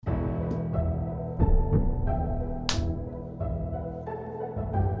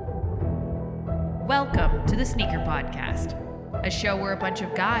Welcome to the Sneaker Podcast, a show where a bunch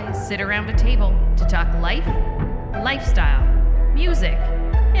of guys sit around a table to talk life, lifestyle, music,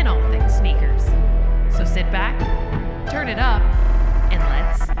 and all things sneakers. So sit back, turn it up, and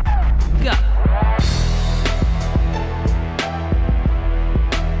let's go.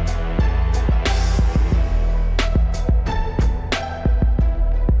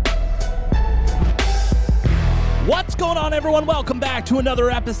 What's going on, everyone? Welcome back to another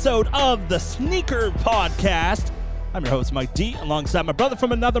episode of the Sneaker Podcast. I'm your host, Mike D, alongside my brother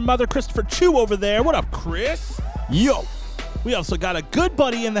from another mother, Christopher Chu, over there. What up, Chris? Yo! We also got a good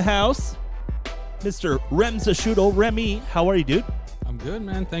buddy in the house, Mr. Remi. How are you, dude? I'm good,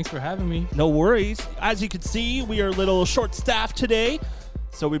 man. Thanks for having me. No worries. As you can see, we are a little short-staffed today,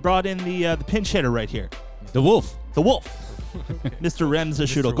 so we brought in the pinch hitter right here. The Wolf. The Wolf. Mr.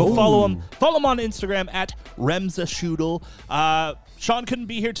 Remza Go follow him. Follow him on Instagram at Remza. Sean couldn't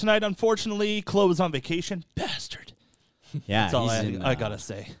be here tonight, unfortunately. Chloe was on vacation. Bastard. Yeah, That's all I gotta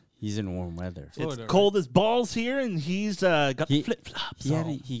say. He's in warm weather. Florida, it's cold as balls here, and he's got flip-flops.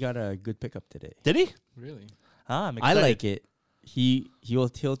 He got a good pickup today. Did he? Really? I'm excited. I like it. He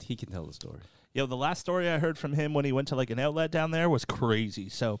can tell the story. Yo, the last story I heard from him when he went to like an outlet down there was crazy.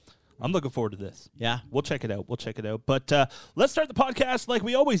 So I'm looking forward to this. Yeah. We'll check it out. But let's start the podcast like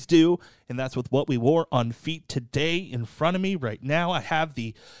we always do, and that's with what we wore on feet today. In front of me right now, I have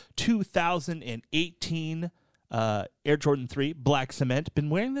the 2018 Air Jordan 3 Black Cement.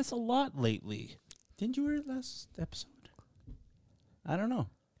 Been wearing this a lot lately. Didn't you wear it last episode? I don't know.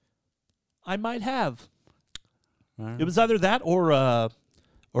 I might have. It was either that or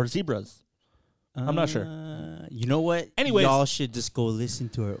zebras. I'm not sure. You know what? Anyways, y'all should just go listen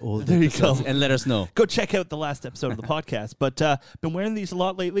to our old there episodes you go. and let us know. Go check out the last episode of the podcast. But been wearing these a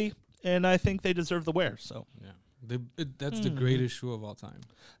lot lately, and I think they deserve the wear. So yeah, that's the greatest shoe of all time.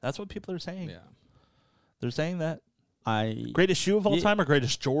 That's what people are saying. Yeah, they're saying that. Greatest shoe of all time or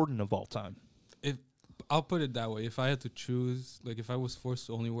greatest Jordan of all time? I'll put it that way. If I had to choose, like if I was forced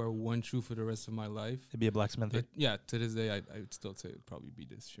to only wear one shoe for the rest of my life, It'd be a Black Cement. To this day, I'd still say it'd probably be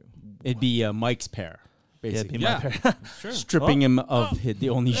this shoe. It'd be Mike's pair, basically. Yeah, it'd be my pair. Sure. Stripping him of the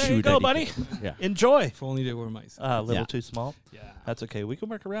only there shoe you go, that buddy. Yeah. Enjoy. If only they were mice. A little too small. Yeah, That's okay. We can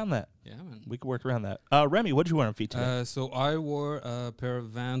work around that. Yeah, man. We can work around that. Remy, what did you wear on feet today? So I wore a pair of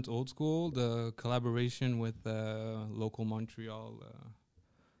Vans Old School, the collaboration with local Montreal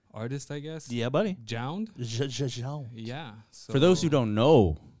artist, I guess. Yeah, buddy. Jound. Jound. Yeah. So For those who don't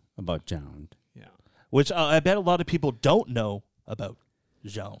know about Jound. Yeah. Which I bet a lot of people don't know about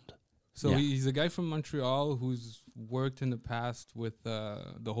Jound. So Yeah. he's a guy from Montreal who's worked in the past with the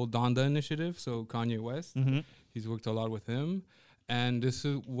whole Donda initiative. So Kanye West. Mm-hmm. He's worked a lot with him. And this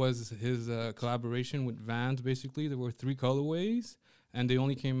was his collaboration with Vans, basically. There were 3 colorways. And they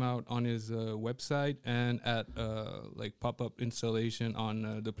only came out on his website and at like pop-up installation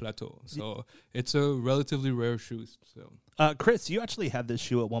on the plateau. So it's a relatively rare shoe. So Chris, you actually had this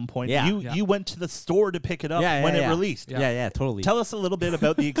shoe at one point. Yeah. You went to the store to pick it up when it released. Yeah, totally. Tell us a little bit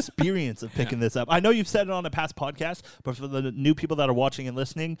about the experience of picking this up. I know you've said it on a past podcast, but for the new people that are watching and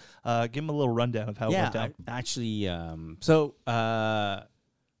listening, give them a little rundown of how it went down. Actually, a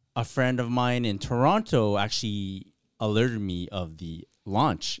friend of mine in Toronto actually alerted me of the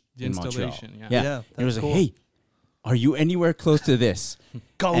launch in Montreal. installation, Yeah. It was cool. like, hey, are you anywhere close to this?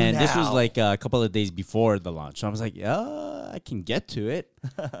 Go and now. this was like a couple of days before the launch. So I was like, I can get to it.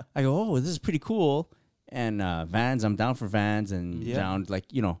 I go, oh, this is pretty cool. And Vans, I'm down for Vans and down, like,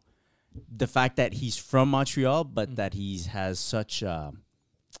 you know, the fact that he's from Montreal, but that he has such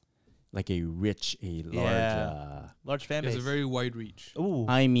like a large fan base. it's a very wide reach. Ooh.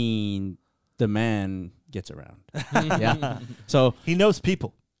 I mean, the man gets around. Yeah. So He knows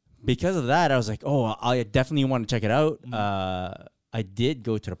people. because of that, I was like, oh, I definitely want to check it out. I did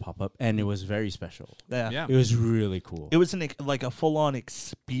go to the pop-up, and it was very special. Yeah. It was really cool. It was like a full-on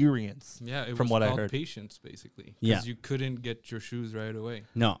experience. Yeah, it from was what I called heard. patience, basically. Yeah. Because you couldn't get your shoes right away.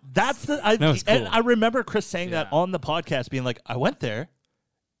 No. That's the. That was And cool. I remember Chris saying that Yeah. on the podcast, being like, "I went there,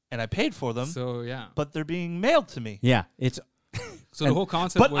 and I paid for them, So, yeah. but they're being mailed to me. Yeah, it's So the whole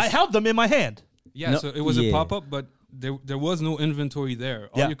concept But was... I held them in my hand." Yeah, No, so it was yeah. a pop-up, but there was no inventory there.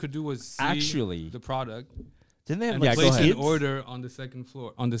 All Yeah. you could do was see Actually- the product Didn't they have and like go place ahead. an order on the second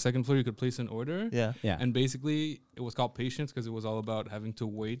floor. On the second floor, you could place an order. Yeah. yeah. And basically, it was called patience because it was all about having to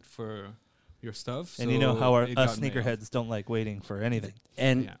wait for your stuff. And you know how it got us mailed. sneakerheads don't like waiting for anything.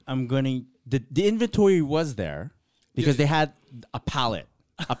 And Yeah. I'm going to the inventory was there because they had a pallet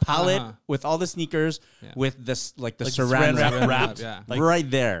with all the sneakers with this like the saran wrap wrapped. Yeah. Like, right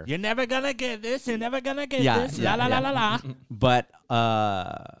there. You're never gonna get this. You're never gonna get Yeah, this. yeah, la la la yeah. la la. But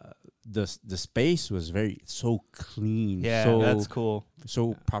the space was so clean. Yeah, so, that's cool.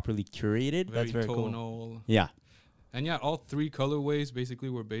 So properly curated. That's very cool. tonal. Yeah. And yeah, all three colorways basically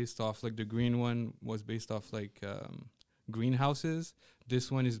were based off, like the green one was based off like greenhouses.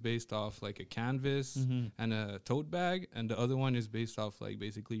 This one is based off like a canvas and a tote bag. And the other one is based off like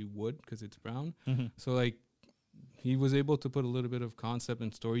basically wood because it's brown. So like he was able to put a little bit of concept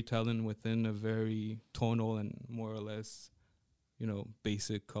and storytelling within a very tonal and more or less,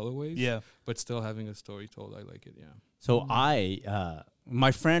 basic colorways. Yeah. But still having a story told. I like it, yeah. So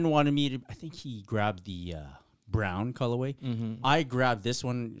my friend wanted me to, I think he grabbed the brown colorway. I grabbed this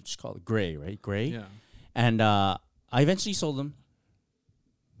one, it's called gray, right? Gray. Yeah. And I eventually sold them.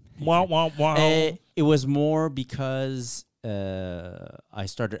 Wow, wow, wow. It was more because I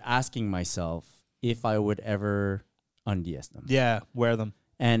started asking myself if I would ever unds them. Yeah, wear them.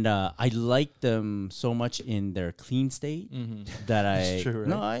 And I liked them so much in their clean state that That's true,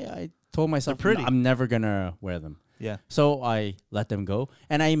 right? I told myself They're pretty. I'm never going to wear them. Yeah. So I let them go.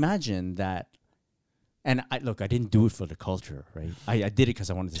 And I imagine that, and I didn't do it for the culture, right? I did it because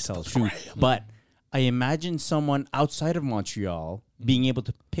I wanted to sell a shoe. But I imagine someone outside of Montreal being able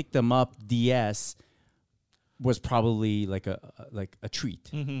to pick them up DS was probably like a treat.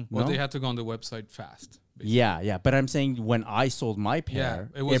 Well, they had to go on the website fast. Basically. Yeah. But I'm saying when I sold my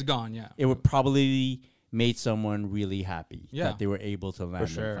pair, it was gone, yeah. It would probably made someone really happy Yeah. that they were able to land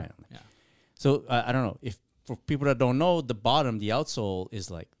sure. them finally. Yeah. So I don't know if for people that don't know, the bottom, the outsole is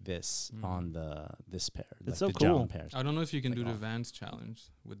like this on this pair. It's like so the cool. John pairs. I don't know if you can do the Vans challenge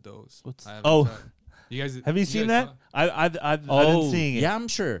with those. What's- I haven't oh. tried. You guys Have you seen that? saw- I've been seeing it. Yeah, I'm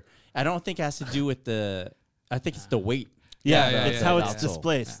sure. I don't think it has to do with I think it's the weight. Yeah, it's how it's outsole.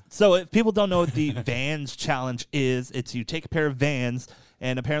 displayed. So if people don't know what the Vans challenge is, it's you take a pair of Vans,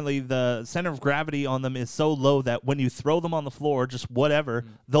 and apparently the center of gravity on them is so low that when you throw them on the floor, just whatever,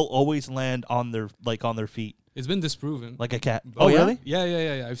 they'll always land on their feet It's been disproven. like a cat. Oh, yeah? Really?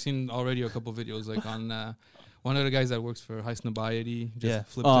 Yeah. I've seen already a couple videos like on one of the guys that works for High Snobiety just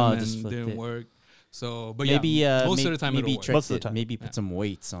flipped him just and flipped didn't it. work. So, but Maybe yeah, most of the time maybe it'll work. tricked Most of the it. time. Maybe put some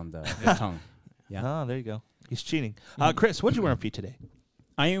weights on the tongue. Yeah. Oh, there you go. He's cheating. Chris, what'd you wear on feet today?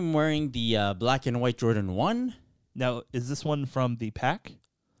 I am wearing the black and white Jordan 1. Now, is this one from the pack?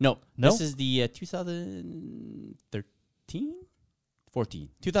 No. No? This is the 2013?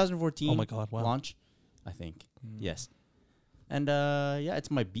 2014 Oh my God, wow. launch, I think. Yes. And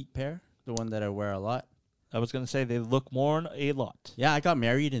it's my beat pair, the one that I wear a lot. I was going to say they look worn a lot. Yeah, I got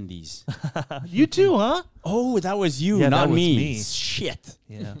married in these. You too, huh? Oh, that was you, Yeah, not that was me. me. Shit.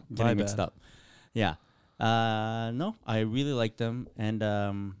 Yeah. my Getting mixed bad. up. Yeah. No, I really like them. And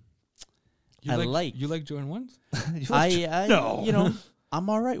You like Jordan ones? I I'm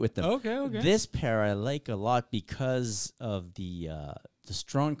all right with them. Okay. This pair I like a lot because of the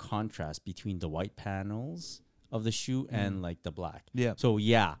strong contrast between the white panels of the shoe and like the black. Yeah. So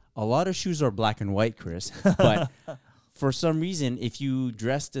yeah, a lot of shoes are black and white, Chris. But for some reason, if you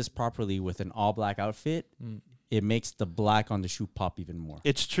dress this properly with an all black outfit, it makes the black on the shoe pop even more.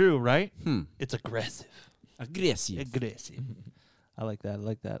 It's true, right? It's aggressive. Aggressive. I like that. I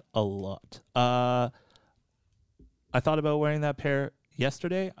like that a lot. I thought about wearing that pair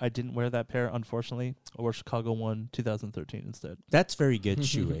yesterday. I didn't wear that pair, unfortunately. I wore Chicago 1 2013 instead. That's very good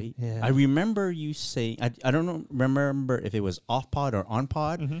shoe, eh? Yeah. I remember you saying, I don't remember if it was off pod or on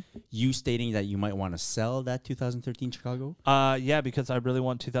pod, you stating that you might want to sell that 2013 Chicago. Yeah, because I really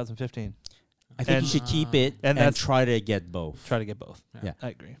want 2015. I think And- you should keep it and and that's- try to get both. Try to get both. Yeah. I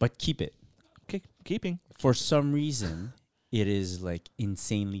agree. But keep it. Okay, keeping. For some reason, it is like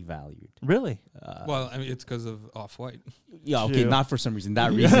insanely valued. Really? Well, I mean, it's because of Off-White. Yeah, okay, True. not for some reason.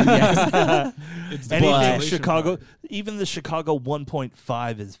 That reason, yes. It's the Anything consolation Chicago, part. even the Chicago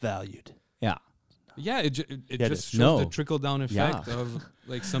 1.5 is valued. Yeah. Yeah, it Yeah, it just is. shows No. the trickle-down effect Yeah. of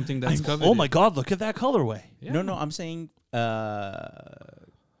like something that's coveted. Oh my God, look at that colorway. Yeah. No, I'm saying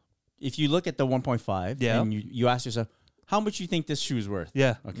if you look at the 1.5 Yeah. and you ask yourself, how much you think this shoe is worth?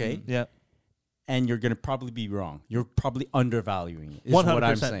 Yeah. Okay? Yeah. And you're going to probably be wrong. You're probably undervaluing it, is 100%. what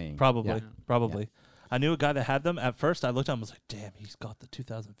I'm saying. Probably. Yeah. Probably. I knew a guy that had them. At first, I looked at him and was like, damn, he's got the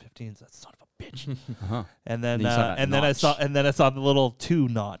 2015s. That son of a bitch. Uh-huh. And then And you saw that I saw the little 2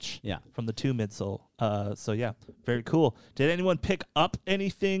 notch Yeah. from the 2 midsole. So yeah, very cool. Did anyone pick up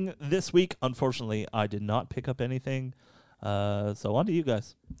anything this week? Unfortunately, I did not pick up anything. So on to you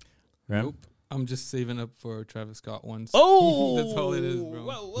guys. Rem? Nope. I'm just saving up for Travis Scott ones. Oh, That's all it is,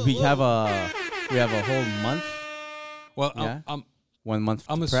 bro. We have a whole month. Well, Yeah. I'm 1 month.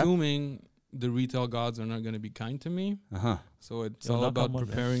 I'm to prep. assuming the retail gods are not going to be kind to me. Uh-huh. So it's You'll all knock about on wood,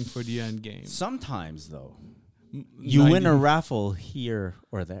 man. preparing for the end game. Sometimes though. You win a 90 raffle here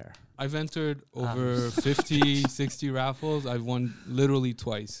or there. I've entered over 50, 60 raffles. I've won literally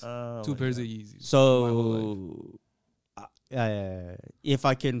twice. Oh, 2 my pairs God. of Yeezys. So, if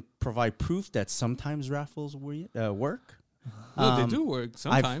I can provide proof that sometimes raffles work. Well, they do work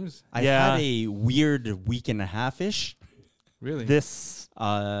sometimes. I've Yeah. had a weird week and a half-ish. Really? This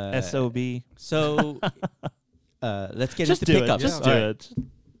SOB. So, let's get Just into do it. pickups. Just Yeah. do it.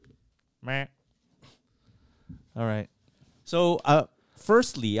 Meh. All right. So,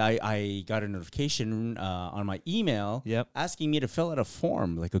 firstly, I got a notification on my email Yep. asking me to fill out a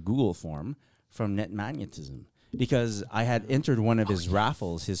form, like a Google form, from Net Magnetism because I had entered one of his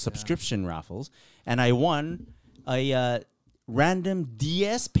raffles, his subscription raffles, and I won a random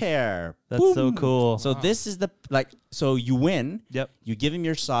DS pair. That's so Boom. cool. So this is so you win. Yep. You give him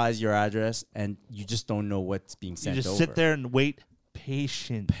your size, your address, and you just don't know what's being You sent just over. sit there and wait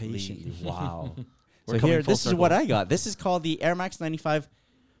patiently. Patiently. Wow. We're So coming here, full this is circle. what I got. This is called the Air Max 95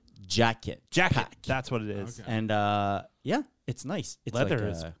 jacket. Jacket. pack. That's what it is. Okay. And yeah, it's nice. It's Leather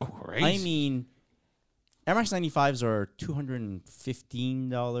like, is great. I mean, Air Max 95s are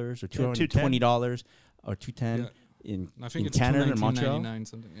 $215 or $220 or $210 Yeah. in I think in it's Canada and Montreal. $219.99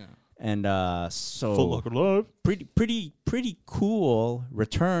 something. Yeah. And so Full Locker Live. pretty cool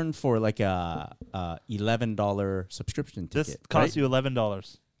return for like a $11 subscription ticket. This costs you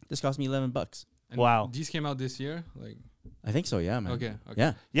 $11. This cost me $11. And Wow. These came out this year. Like. I think so. Yeah, man. Okay.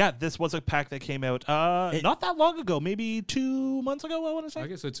 Yeah. Yeah, this was a pack that came out not that long ago, maybe 2 months ago, I want to say.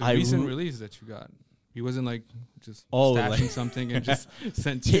 Okay, so it's a I recent ru- release that you got. He wasn't like just Oh, stashing like- something and just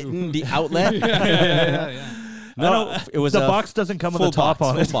sent you. Hitting the outlet. yeah. No, it was the a box doesn't come with full a top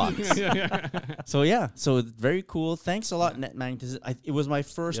box, on it. full box. So yeah, so very cool. Thanks a lot, Net Magnetism. It was my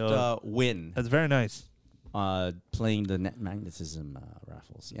first Yo. win That's very nice. playing the Net Magnetism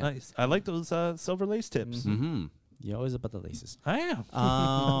raffles. Yeah. Nice. I like those silver lace tips. Mm-hmm. You're always about the laces. I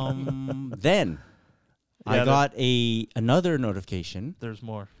am. Then I Yeah, got another notification. There's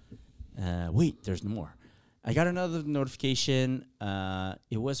more. Wait, there's more. I got another notification.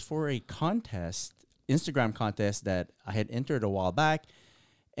 It was for a contest, Instagram contest that I had entered a while back,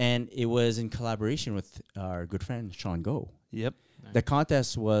 and it was in collaboration with our good friend Sean Go. Yep. The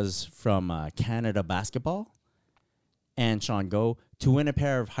contest was from Canada Basketball and Sean Go to win a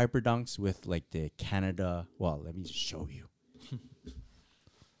pair of Hyperdunks with like the Canada. Well, let me just show you.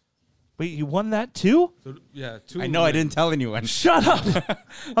 Wait, you won that too? So, yeah. Two. I know I didn't tell anyone. Shut up.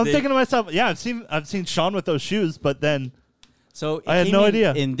 I'm They- thinking to myself, yeah, I've seen Sean with those shoes, but then So it I had came no in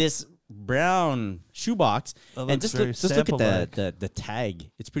idea. in this brown shoebox, That and looks just very look at sample-like. the tag.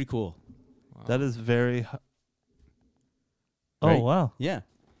 It's pretty cool. that is very Oh Right? wow. Yeah.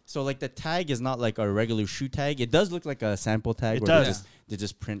 So like the tag is not like a regular shoe tag. It does look like a sample tag. It where does. They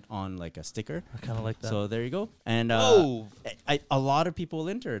just print on like a sticker. I kinda like that. So there you go. And Whoa. a lot of people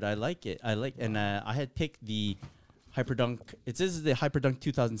entered. I like it. And I had picked the Hyperdunk. It says the Hyperdunk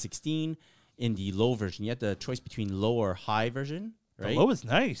 2016 in the low version. You had the choice between low or high version, the right? low is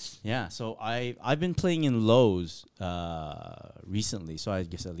nice. Yeah. So I've been playing in lows recently. So I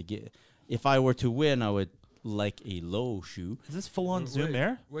guess if I were to win, I would like a low shoe. Is this full on Zoom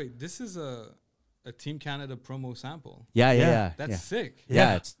Air? Wait, this is a Team Canada promo sample. Yeah. That's sick.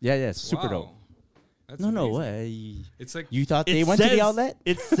 Yeah, it's super Wow. dope. That's No amazing. way. It's like You thought It they went to says- the outlet?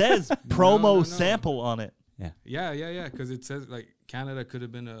 It says promo no. sample on it. yeah, because it says like Canada could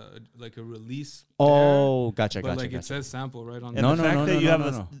have been a release. Oh, pair, gotcha. but like it says sample right on. And No, the no, fact no, that no, you no,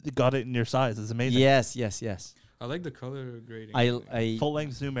 have no, got it in your size is amazing. Yes. I like the color grading. I Full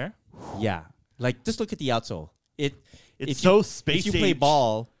length Zoom Air. yeah. Like just look at the outsole. It's If so you, space If you play age.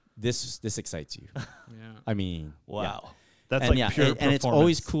 ball, this excites you. yeah. I mean, Wow. yeah. That's and like pure and it's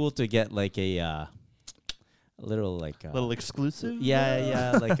always performance. cool to get like a little like Little exclusive.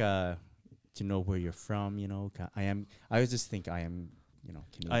 yeah, like to know where you're from. You know, I always just think I am. You know,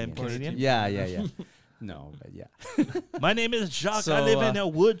 Canadian. I am Canadian? Yeah. No, but yeah. My name is Jacques. I So, live in a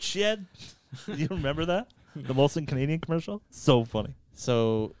woodshed. You remember that? The Molson Canadian commercial? So funny.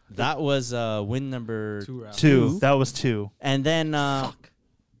 So that was win number Two rounds. Two. That was two. and then Fuck.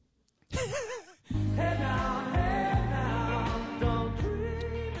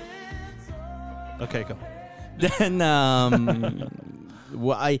 Okay, go. then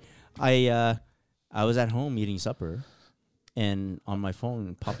well, I was at home eating supper, and on my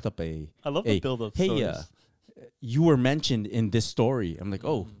phone popped up I love the build up hey, stories. you were mentioned in this story. I'm like,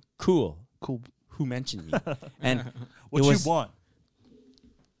 oh, cool. Cool. Who mentioned me? And What it you was want?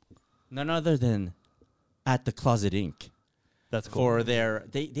 none other than at the Closet Inc. That's cool. For their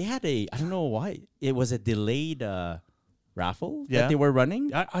they had a I don't know why it was a delayed raffle Yeah. that they were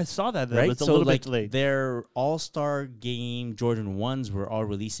running. I saw that. That Right, was a so little like bit delayed. their All-Star Game Jordan 1s were all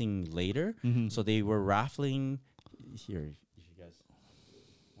releasing later, Mm-hmm. so they were raffling. Here, if you guys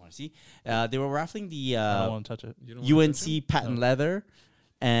want to see, they were raffling the I don't want to touch it. You don't wanna touch UNC patent leather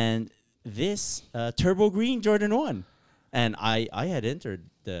and this Turbo Green Jordan 1, and I had entered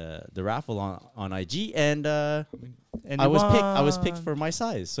the raffle on IG, and And I you was picked won. for my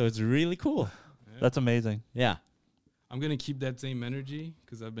size, so it's really cool. That's amazing. Yeah, I'm gonna keep that same energy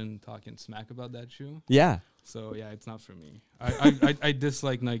because I've been talking smack about that shoe. yeah. So yeah, it's not for me. I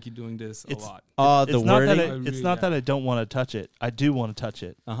dislike Nike doing this a It's- lot. Oh, the It's not that wording. it's not that I don't want to touch it. I do want to touch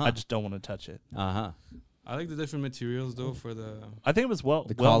it. Uh-huh. I just don't want to touch it. I like the different materials though for the I think it was well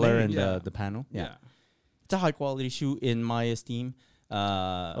The well collar made. and Yeah. the panel. Yeah. yeah. It's a high quality shoe in my esteem.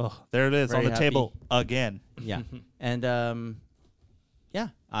 Oh, there it is on Very the table again. Yeah, and yeah,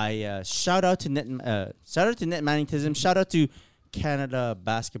 I shout out to Net Manningtism, shout out to Canada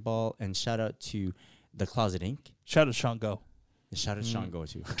Basketball, and shout out to the Closet Inc. Shout out Shango. And shout out to Sean Go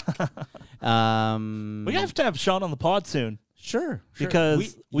too. We have to have Sean on the pod soon Sure,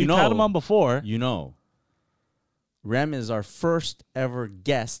 because we've had him on before You know, Rem is our first ever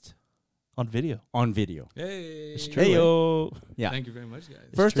guest on video. on video. Hey, It's true. Heyo. Yeah, Thank you very much, guys.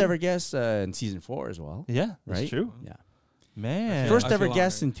 first true. ever guest in season 4 as well. Yeah, that's Right? true. Yeah, Man. first I ever feel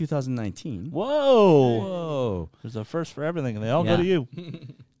guest honored. in 2019. Whoa. Whoa. There's a first for everything, and they all Yeah. go to you.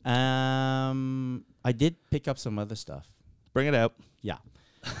 I did pick up some other stuff. Bring it out. Yeah.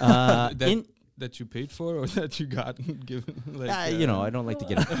 That, that you paid for or that you got given? Like, you know, I don't like to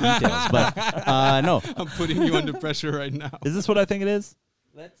get into details, but no. I'm putting you under pressure right now. Is this what I think it is?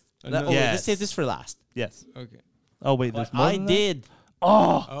 Let's Yes. save this for last. Yes. Okay. Oh wait, there's more. I than that? did.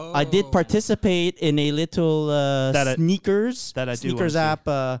 Oh, Oh, I did participate in a little sneakers that I do sneakers wanna app.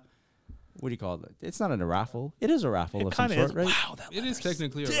 What do you call it? It's not a raffle. It is a raffle it of some kind of sort, is. right? Wow, that It is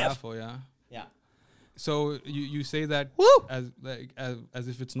technically a stiff. raffle, yeah. Yeah. So you say that Woo! as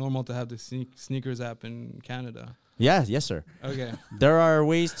if it's normal to have the sneakers app in Canada. Yeah. Yes, sir. Okay. There are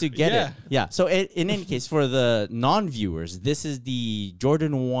ways to get Yeah. it. Yeah. So in any case, for the non-viewers, this is the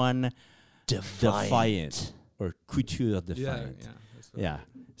Jordan 1 Defiant or Couture Defiant. Yeah. That's what Yeah.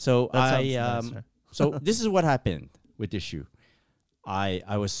 So That I sounds nicer. so this is what happened with this shoe.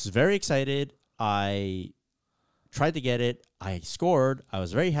 I was very excited. I tried to get it. I scored. I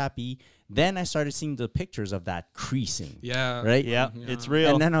was very happy. Then I started seeing the pictures of that creasing. Yeah. Right? Yeah, Yeah. it's real.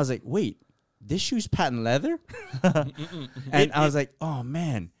 And then I was like, wait, this shoe's patent leather? And I was like, oh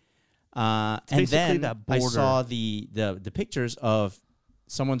man. And basically then that I border. saw the pictures of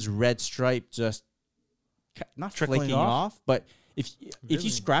someone's red stripe just not Trickling flaking off? off, but if Really? you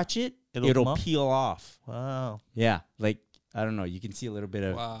scratch it, It'll it'll come off? peel off. Wow. Yeah, like I don't know, you can see a little bit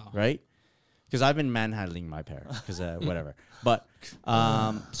of Wow. right because I've been manhandling my pair because whatever. But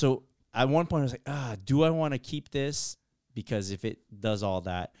so at one point I was like, do I want to keep this because if it does all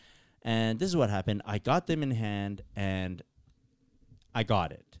that, and this is what happened. I got them in hand and I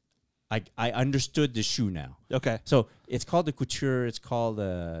got it. I understood the shoe now. Okay. So it's called the Couture. It's called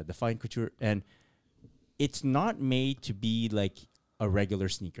the Fine Couture, and it's not made to be like a regular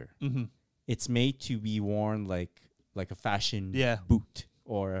sneaker. Mm-hmm. It's made to be worn like a fashion Yeah. boot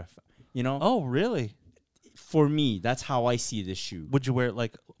or you know. Oh, really? For me, that's how I see this shoe. Would you wear it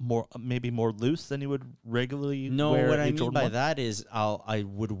like maybe more loose than you would regularly? No, wear what a I mean Jordan by 1? that is I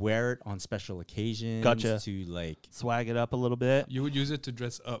would wear it on special occasions. Gotcha. To like Swag it up a little bit. You would use it to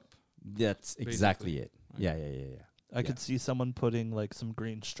dress up. that's exactly it. Yeah. I could see someone putting like some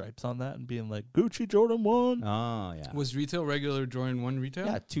green stripes on that and being like Gucci Jordan 1. Oh yeah. Was retail regular Jordan 1 retail?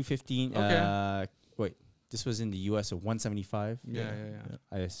 Yeah, 215. Okay. Wait, this was in the US of 175. Yeah.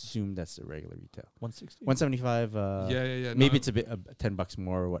 I assume that's the regular retail. 160. 175. Yeah. Maybe No, it's a bit $10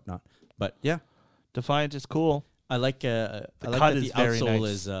 more or whatnot. But yeah, Defiant is cool. I like I like cut that is the very outsole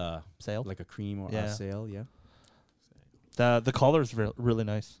nice. is Sale. like a cream or Yeah. a sail. Yeah. The collar is really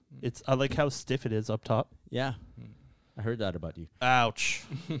nice. I like how stiff it is up top. Yeah. I heard that about you. Ouch.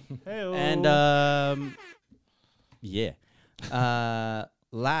 Hey-o. And yeah.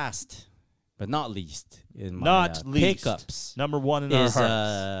 Last but not least in my Not least. pickups Number 1 in our is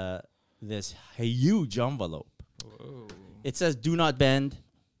hearts. this huge envelope. Whoa. It says "Do not bend."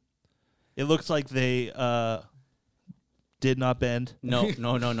 It looks like they did not bend. No.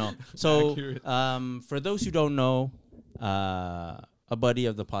 So, Accurate. for those who don't know, a buddy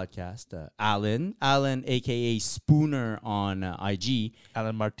of the podcast, Alan, aka Spooner on IG,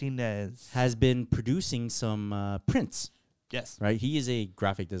 Alan Martinez. has been producing some prints. Yes. Right, he is a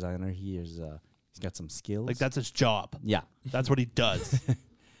graphic designer. He's got some skills. Like that's his job. yeah, That's what he does.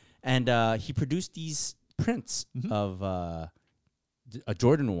 and he produced these prints of a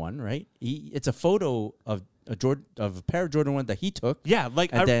Jordan 1, right? It's a photo of a pair of Jordan 1 that he took. Yeah,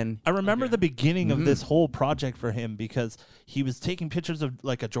 like and I remember the beginning of this whole project for him because he was taking pictures of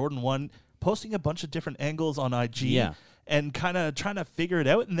like a Jordan 1, posting a bunch of different angles on IG and kind of trying to figure it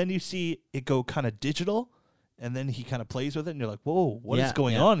out. And then you see it go kind of digital, and then he kind of plays with it, and you're like, whoa, what is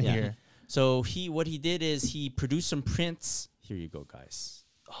going on here? So what he did is he produced some prints. Here you go, guys.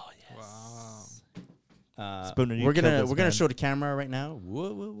 Oh, yes. Wow. Spooner, we're gonna show the camera right now.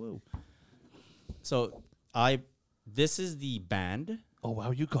 Whoa. So this is the band. Oh,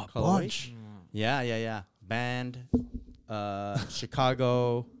 wow, you got a Colorway. bunch. Yeah. Band,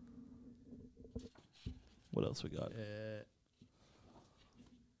 Chicago. What else we got?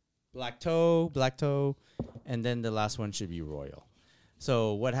 Black toe, and then the last one should be Royal.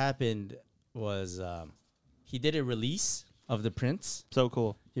 So what happened was he did a release of the prints. So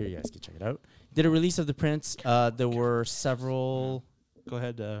cool. Here, you guys can check it out. Did a release of the prints. There were several Go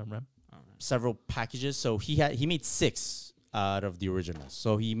ahead, Rem. several packages. So he made 6 out of the originals.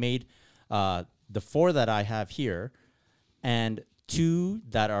 So he made the 4 that I have here, and 2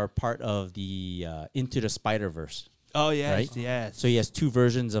 that are part of the Into the Spider-Verse. Oh, yes, Right? yes. So he has 2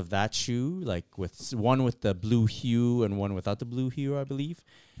 versions of that shoe, like with one with the blue hue and one without the blue hue, I believe.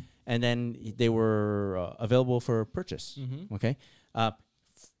 And then they were available for purchase. Okay.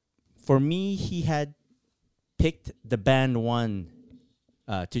 For me, he had picked the band 1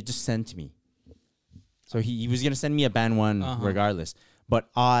 to just send to me. So he was going to send me a band 1 regardless. But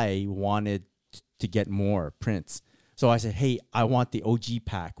I wanted to get more prints. So I said, hey, I want the OG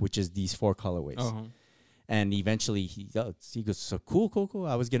pack, which is these 4 colorways. And eventually he goes, so cool.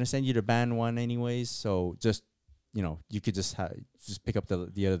 I was going to send you the band 1 anyways. So just, you could just pick up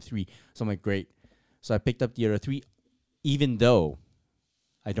the other 3. So I'm like, great. So I picked up the other 3, even though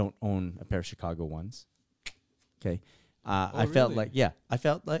I don't own a pair of Chicago ones. Okay. I felt like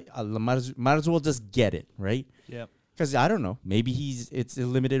I might as well just get it, right? Yeah. Because I don't know, maybe it's a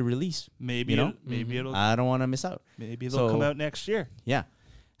limited release. Maybe it'll I don't want to miss out. Maybe they'll come out next year. Yeah.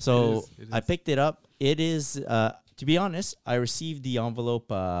 So It is. I picked it up. It is, to be honest, I received the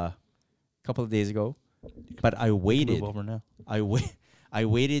envelope a couple of days ago, but I waited. Move over now. I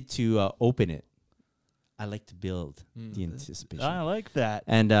waited to open it. I like to build the anticipation. I like that.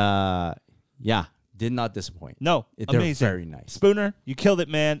 And did not disappoint. No, They're amazing. very nice. Spooner, you killed it,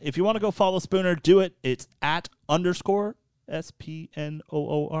 man. If you want to go follow Spooner, do it. It's at _SPNOOR.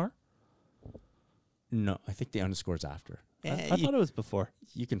 No, I think the underscore's after. I thought it was before.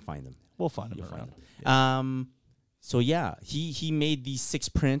 You can find them. We'll find them You'll around. find them. So yeah, he made these 6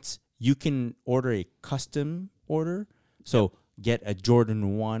 prints. You can order a custom order. So get a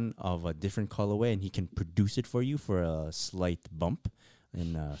Jordan 1 of a different colorway, and he can produce it for you for a slight bump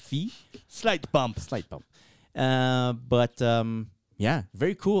in fee. Slight bump. Yeah,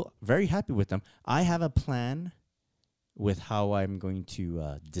 very cool. Very happy with them. I have a plan with how I'm going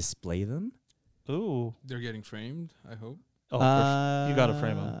to display them. Ooh. They're getting framed, I hope. Oh, you got to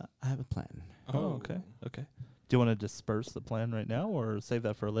frame them. I have a plan. Oh, okay. Do you want to disperse the plan right now or save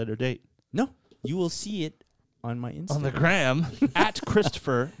that for a later date? No, you will see it on my Instagram. On the gram at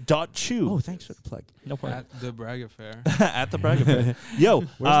Christopher.Chu. Oh, thanks for the plug. No problem. At the Bragg Affair. At the Bragg Affair. Yo,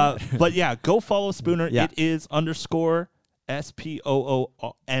 but yeah, go follow Spooner. Yeah. It is _SPOONR. There you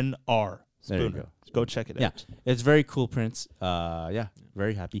Spooner. Go check it Yeah, out. it's very cool prints.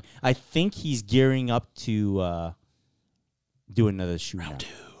 Very happy. I think he's gearing up to do another shoe now. Round 2.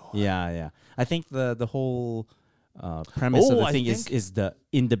 Yeah. I think the whole premise of the thing is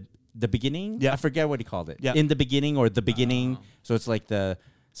in the beginning. Yeah. I forget what he called it. Yeah. In the beginning or the beginning. So it's like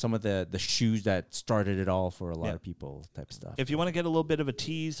some of the shoes that started it all for a lot of people type stuff. If you want to get a little bit of a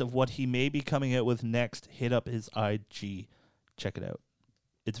tease of what he may be coming out with next, hit up his IG. Check it out.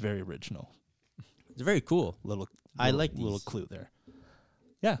 It's very original. It's very cool. I like little these. clue there.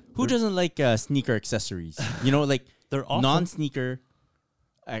 Yeah. Who doesn't like sneaker accessories? Like They're awesome. non-sneaker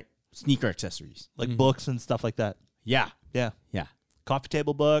sneaker accessories. Like books and stuff like that. Yeah. Yeah. Yeah. Coffee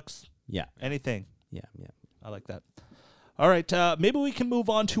table books, Yeah. anything. Yeah. I like that. All right, maybe we can move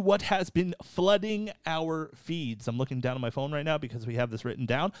on to what has been flooding our feeds. I'm looking down at my phone right now because we have this written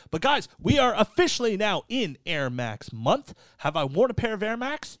down. But guys, we are officially now in Air Max month. Have I worn a pair of Air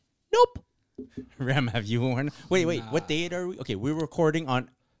Max? Nope. Rem, have you worn? Wait. What date are we? Okay, we're recording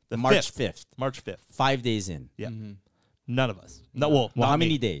on The March 5th. March 5th. 5 days in. Yeah. None of us. No. Well, Well, not how me.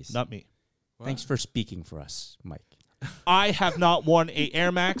 many days? Not me. Thanks for speaking for us, Mike. I have not worn a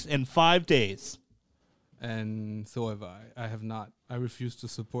Air Max in 5 days. And so have I. I have not. I refuse to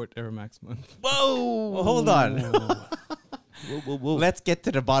support Air Max Month. Whoa. Well, hold on. Whoa. Let's get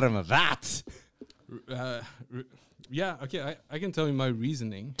to the bottom of that. Yeah, okay, I can tell you my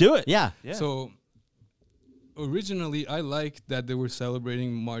reasoning. Do it. Yeah. So originally, I liked that they were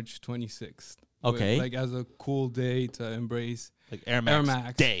celebrating March 26th. Okay. Like as a cool day to embrace Like Air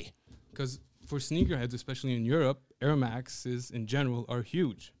Max Day. Because for sneakerheads, especially in Europe, Air Maxes in general are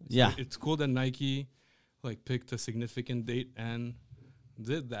huge. So Yeah. it's cool that Nike like picked a significant date and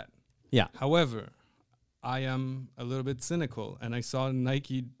did that. Yeah. However, I am a little bit cynical, and I saw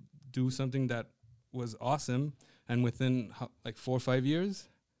Nike do something that was awesome, and within like 4 or 5 years,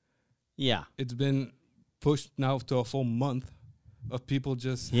 Yeah. it's been pushed now to a full month of people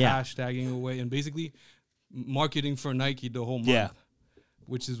just hashtagging away and basically marketing for Nike the whole month. Yeah.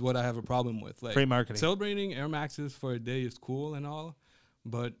 Which is what I have a problem with. Like Free marketing. Celebrating Air Maxes for a day is cool and all,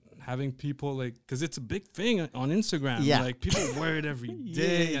 but having people like, because it's a big thing on Instagram. Yeah. Like people wear it every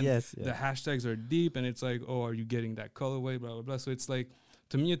day, and yes, the hashtags are deep, and it's like, oh, are you getting that colorway? Blah blah blah. So it's like,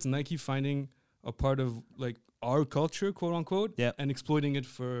 to me, it's Nike finding a part of like our culture, quote unquote, and exploiting it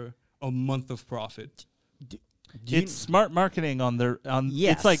for a month of profit. It's smart marketing on their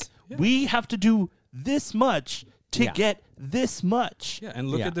Yes. It's like we have to do this much to get this much. Yeah, and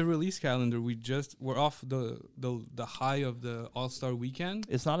look at the release calendar. We're off the high of the All-Star weekend.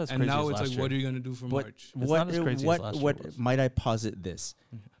 It's not as and crazy now as it's last like, year. what are you going to do for March? not as crazy as last year what was. might I posit this?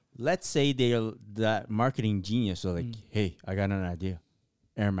 Let's say they're that marketing genius. So like, hey, I got an idea,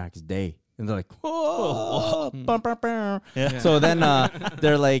 Air Max Day, and they're like, whoa, bum, bum, bum. Yeah. So then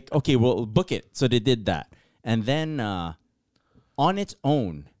they're like, okay, we'll book it. So they did that, and then on its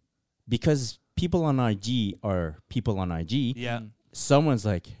own, because people on IG are people on IG. Yeah. Someone's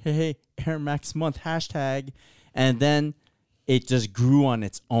like, hey, Air Max month hashtag, and then it just grew on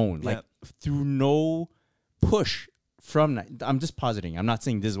its own, like through no push from. I'm just positing. I'm not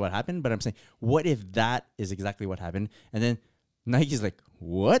saying this is what happened, but I'm saying, what if that is exactly what happened? And then Nike's like,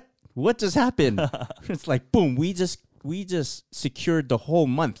 what? What just happened? It's like, boom, we just secured the whole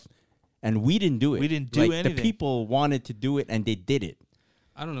month, and we didn't do it. We didn't do anything. The people wanted to do it, and they did it.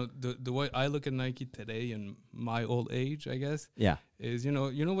 I don't know, the way I look at Nike today in my old age, I guess, is you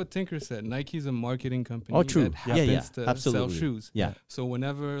know what Tinker said. Nike's a marketing company. Oh, true. That happens to absolutely. sell shoes. Yeah. So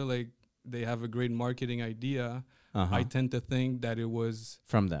whenever like they have a great marketing idea, I tend to think that it was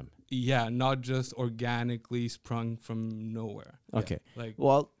from them. Yeah, not just organically sprung from nowhere. Okay. Like,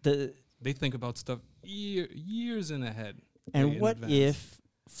 well, they think about stuff years in ahead. And like, in what advance. if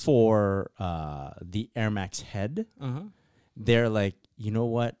for the Air Max head, they're like, you know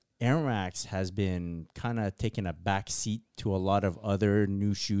what? Air Max has been kind of taking a back seat to a lot of other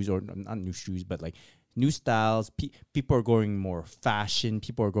new shoes, or not new shoes, but like new styles. People are going more fashion.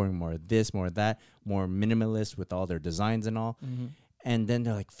 People are going more this, more that, more minimalist with all their designs and all. And then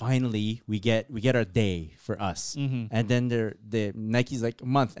they're like, finally, we get our day for us. And then the Nike's like a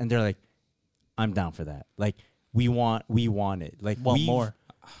month, and they're like, I'm down for that. Like we want it. Like want more.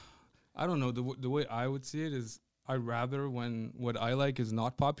 I don't know. The way I would see it is, I'd rather when what I like is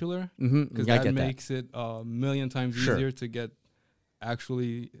not popular, because that makes it a million times easier to get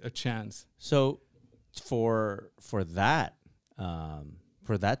actually a chance. So for that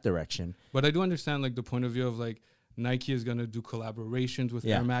direction, but I do understand like the point of view of like Nike is gonna do collaborations with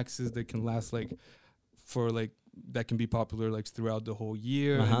Air Maxes that can last like for like that can be popular like throughout the whole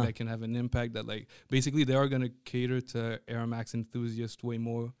year, and that can have an impact that like basically they are gonna cater to Air Max enthusiasts way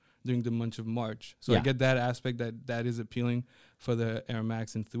more during the month of March. So I get that aspect that is appealing for the Air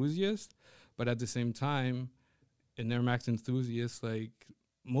Max enthusiast. But at the same time, an Air Max enthusiast, like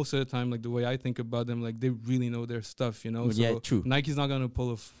most of the time, like the way I think about them, like they really know their stuff, you know? Yeah, so true. Nike's not going to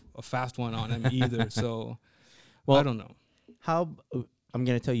pull a fast one on them either. So well, I don't know. I'm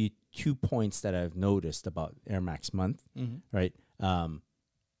going to tell you 2 points that I've noticed about Air Max month, right?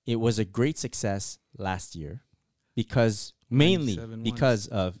 It was a great success last year because mainly because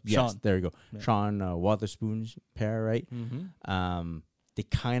of Sean. There you go, Sean Wotherspoon's pair, right? They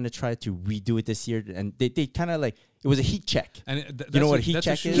kind of tried to redo it this year, and they kind of like it was a heat check. And you know what heat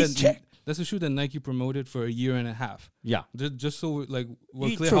check is? That's a shoe that Nike promoted for a year and a half. Yeah, just so like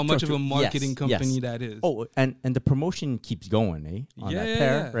we're clear how much of a marketing company that is. Oh, and the promotion keeps going, on that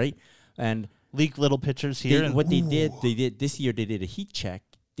pair, right? And leak little pictures here. What they did this year, they did a heat check.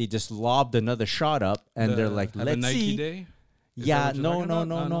 They just lobbed another shot up, and they're like, "Let's see." Day?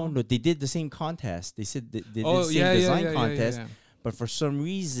 No. They did the same contest. They said they did the same design contest. Yeah. But for some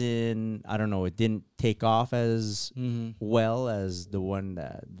reason, I don't know, it didn't take off as well as the one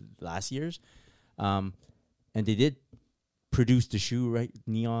last year's. And they did produce the shoe, right?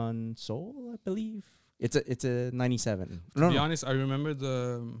 Neon Soul, I believe. It's a 97. To be honest, I remember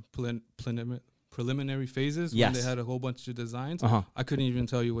the preliminary phases when Yes. they had a whole bunch of designs. Uh-huh. I couldn't even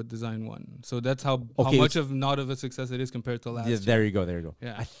tell you what design won. So that's how Okay, much of not of a success it is compared to last year. There you go. There you go.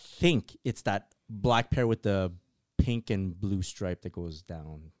 Yeah. I think it's that black pair with the pink and blue stripe that goes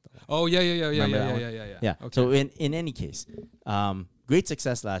down. Oh yeah. Remember that one? Yeah. Okay. So in any case, great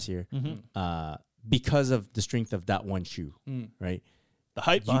success last year because of the strength of that one shoe, right? The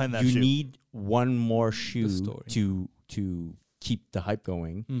hype behind that you shoe. need one more shoe story. to keep the hype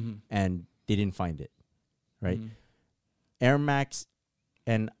going, and they didn't find it, right? Air Max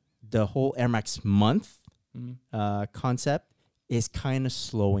and the whole Air Max month concept is kind of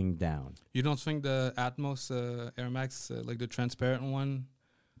slowing down. You don't think the Atmos Air Max, like the transparent one,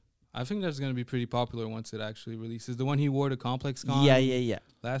 I think that's going to be pretty popular once it actually releases. The one he wore to Complex Con Yeah.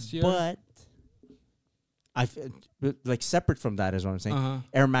 last year. But like separate from that is what I'm saying.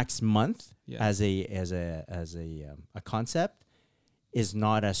 Air Max month as a concept is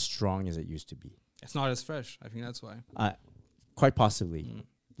not as strong as it used to be. It's not as fresh. I think that's why. Quite possibly.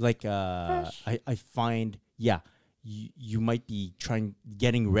 Like I find you might be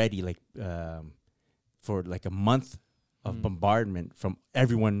getting ready like for like a month of bombardment from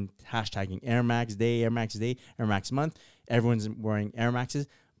everyone hashtagging Air Max Day, Air Max Day, Air Max month. Everyone's wearing Air Maxes,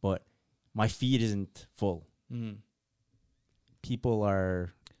 but my feed isn't full. People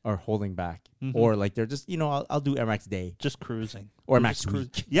are holding back, or like they're just I'll do Air Max Day, just cruising, or Air Max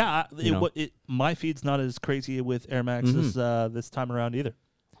week. Yeah, my feed's not as crazy with Air Maxes this time around either.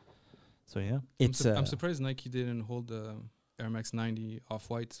 So yeah, I'm surprised Nike didn't hold the Air Max 90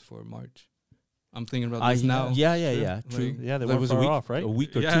 off-whites for March. I'm thinking about this now. Yeah. True. Like, yeah, they weren't far off, right? A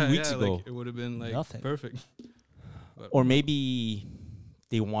week or 2 weeks ago. Like, it would have been like Nothing. Perfect. Or maybe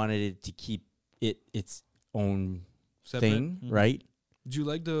they wanted it to keep its own Separate. thing, right? Did you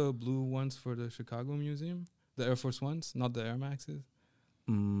like the blue ones for the Chicago Museum? The Air Force Ones, not the Air Maxes?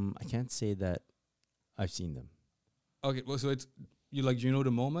 I can't say that I've seen them. Okay, well, so it's the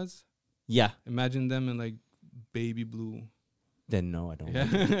MoMAs? Yeah. Imagine them in like baby blue. Then no, I don't.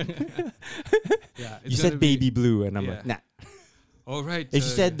 Yeah. Yeah. You said baby blue, and I'm like, nah. Oh, right. If you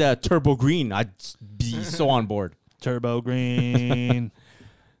said turbo green, I'd be so on board. Turbo green.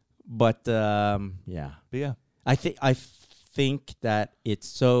 But yeah. But yeah. I think that it's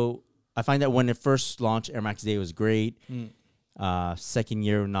so. I find that when it first launched, Air Max Day was great. Second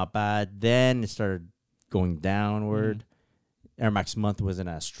year, not bad. Then it started going downward. Air Max month wasn't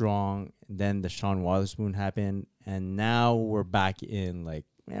as strong. Then the Sean Wotherspoon happened, and now we're back in like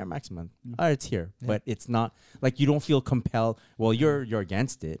Air Max month. It's here, but it's not like you don't feel compelled. Well, you're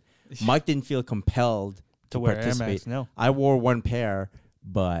against it. Mike didn't feel compelled to wear participate. Air Max. No, I wore one pair,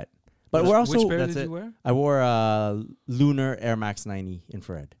 but we're also. Which pair that's did it. you wear? I wore Lunar Air Max 90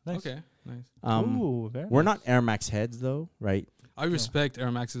 infrared. nice. Okay, nice. Ooh, very We're nice. not Air Max heads though, right? I respect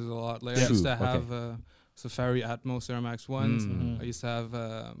Air Maxes a lot. Like I True, used to okay. have Safari Atmos Air Max ones. I used to have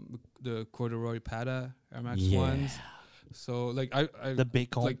the Corduroy Pada Air Max ones. So like I the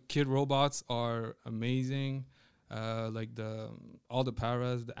bacon. like Kid Robots are amazing. Like all the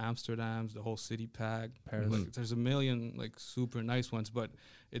Paras, the Amsterdams, the whole City Pack. Like there's a million like super nice ones, but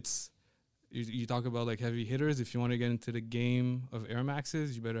it's you talk about like heavy hitters. If you want to get into the game of Air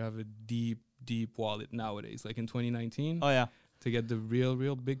Maxes, you better have a deep wallet nowadays. Like in 2019, Oh yeah. to get the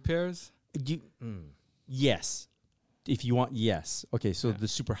real big pairs. Yes. If you want, yes. Okay, so Yeah. the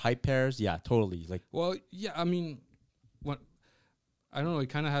super hype pairs, yeah, totally. Like Well, yeah, I mean, what I don't know, it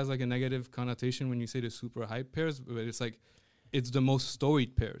kind of has like a negative connotation when you say the super hype pairs, but it's like it's the most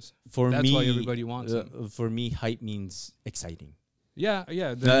storied pairs. for That's me, why everybody wants them. For me, hype means exciting. Yeah,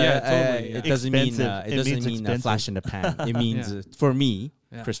 totally. It doesn't mean Expensive. it It doesn't means mean expensive. flash in the pan. It means Yeah. for me,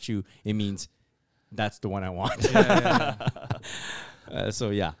 Yeah. Chris Chu, it means that's the one I want. Yeah. So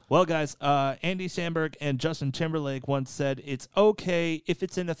yeah, Well, guys, Andy Samberg and Justin Timberlake once said it's okay if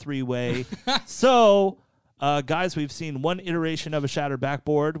it's in a three-way. So, guys, we've seen one iteration of a shattered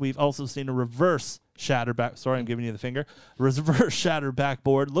backboard. We've also seen a reverse shattered back. Sorry, I'm giving you the finger. Reverse shattered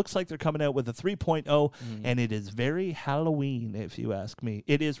backboard. Looks like they're coming out with a 3.0, and it is very Halloween, if you ask me.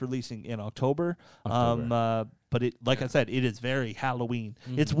 It is releasing in October. But it, like I said, it is very Halloween.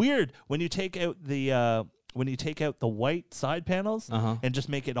 It's weird when you take out the white side panels and just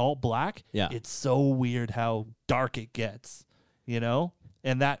make it all black. Yeah. It's so weird how dark it gets,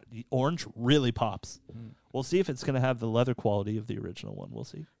 and that orange really pops. We'll see if it's going to have the leather quality of the original one. We'll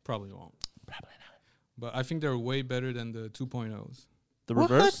see. Probably won't. But I think they're way better than the 2.0s. The What?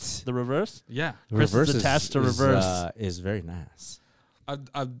 reverse? The reverse? Yeah. Chris is attached to reverse. Is very nice.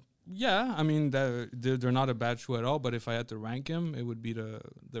 Yeah, I mean, they're not a bad shoe at all, but if I had to rank them, it would be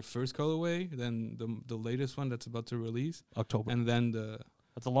the first colorway, then the latest one that's about to release, October. and then the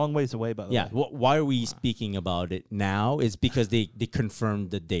That's a long ways away, by the Yeah. way. Why are we speaking about it now? Is because they confirmed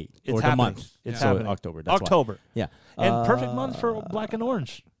the date It's or happening. the month. It's so happening. October. That's why. October. Yeah. And perfect month for black and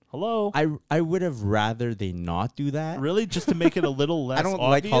orange. Hello. I would have rather they not do that. Really? Just to make it a little less I don't obvious?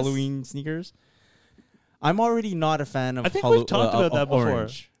 like Halloween sneakers. I'm already not a fan of I think we've talked about that before.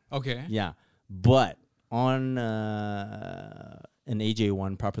 orange. Okay. Yeah. But on an AJ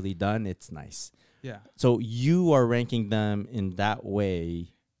one properly done, it's nice. Yeah. So you are ranking them in that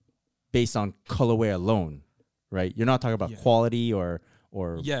way based on colorway alone, right? You're not talking about quality or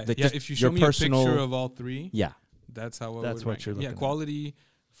Yeah. like Yeah. just If you your show me personal, a picture of all three, yeah. that's how I That's would what rank you're it. looking Yeah. at. Quality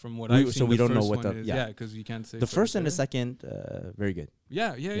from what We- I've so seen. we the don't know first what one the- is, yeah. because you can't say The first and the better. second, very good.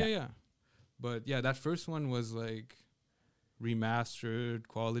 Yeah. Yeah. Yeah. But yeah, that first one was like remastered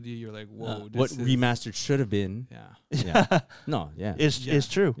quality. You're like, whoa. What this is- remastered should have been. Yeah. Yeah. No, yeah. It's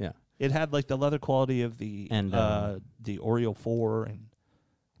true. Yeah. It had like the leather quality of the And, the Oreo 4 and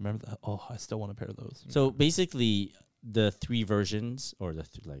remember that. Oh, I still want a pair of those. So basically, the three versions or the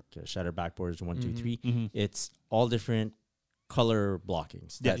Shatter Backboards 1, 2, 3, Mm-hmm. it's all different color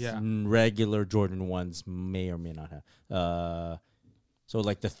blockings Yes. that Yeah. regular Jordan ones may or may not have. So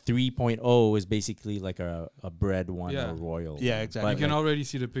like the 3.0 is basically like a bread one Yeah. or royal. Yeah, one. exactly. You But can like- already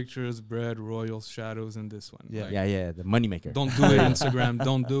see the pictures, bread, royals, shadows in this one. Yeah. Like, yeah, the moneymaker. Don't do it, Instagram.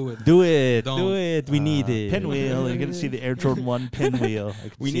 Don't do it. do it. Don't. Do it. We need it. Pinwheel. You're gonna see the Air Jordan 1 pinwheel. I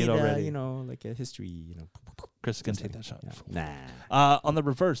can We see need it already. like a history. Chris is gonna take that shot. Yeah. Nah. On the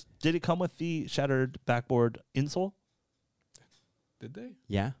reverse, did it come with the shattered backboard insole? Did they?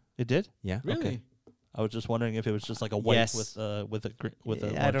 Yeah. It did. Yeah. Really? Okay. I was just wondering if it was just like a white Yes. with a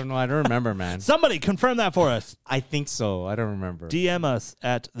Yeah, I don't know. I don't remember, man. Somebody confirm that for us. I think so. I don't remember. DM us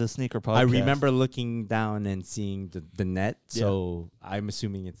at the Sneaker Podcast. I remember looking down and seeing the net, so I'm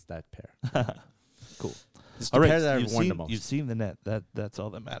assuming it's that pair. Cool. It's All the right, pair that you've I've worn the seen, most. you've seen the net. That's all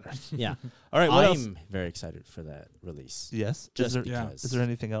that matters. Yeah. All right. What else? I'm very excited for that release. Yes. Just Yeah. because. Is there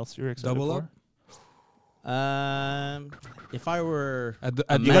anything else you're excited Double for? up? If I were At the,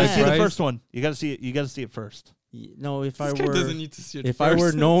 A at You the gotta man. see the price? first one. You gotta see it. You gotta see it first. no, if I This guy were doesn't need to see it if I were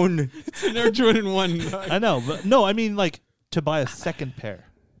first. known, It's an Air Jordan 1. I know, but no. I mean, like to buy a second pair,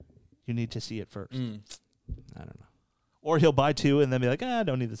 you need to see it first. Mm. I don't know. Or he'll buy two and then be like, I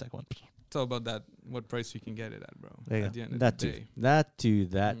don't need the second one. It's all about that. What price you can get it at, bro. There you At go. the end of That the too. day. That too.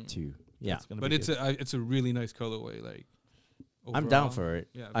 That Mm. too. Yeah. That's gonna But be it's good. a really nice colorway. Like, I'm down overall. for it.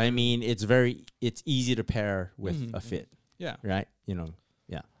 Yeah, I mean, it's easy to pair with Mhm, a mhm. fit, Yeah. right?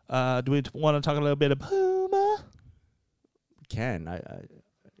 Yeah. Do we want to talk a little bit of Puma? Can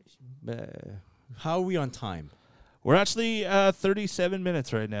how are we on time? We're actually 37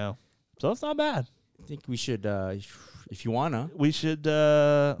 minutes right now, so it's not bad. I think we should, if you wanna, We should.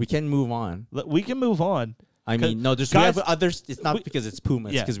 we can move on. We can move on. I 'Cause mean, no, we guys- have others. It's not we- because it's Puma.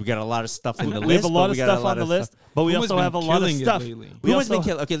 It's Yeah. because we got a lot of stuff on the list. We have a lot but of got stuff on the list, but we Puma's also been have a lot of killing it stuff. lately. We Puma's been also-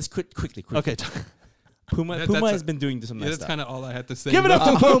 killing. Okay, let's quickly. Okay, Puma That's has a- been doing some Yeah, nice that's stuff. kind of all I had to say. give it up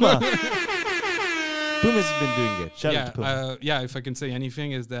to Puma. Puma's been doing good. Shout out yeah, to Puma. yeah. If I can say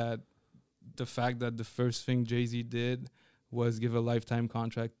anything, is that the fact that the first thing Jay-Z did was give a lifetime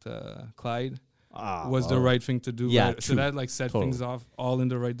contract to Clyde was the right thing to do. Yeah, right? So true. that like set Totally. things off all in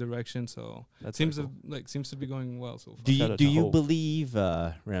the right direction. So That's seems very seems to be going well so far. Do Shout you out do to you Hov. believe,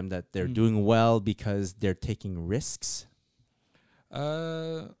 Rem, that they're doing well because they're taking risks?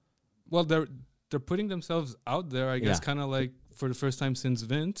 Well, they're putting themselves out there. I guess Yeah. kind of like for the first time since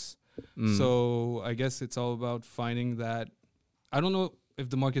Vince. Mm. So I guess it's all about finding that. I don't know if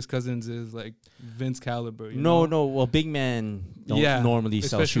DeMarcus Cousins is like Vince caliber. No. Well, big men don't normally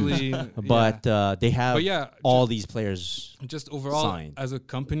sell shoes, especially but they have But yeah, all these players. just overall signed. as a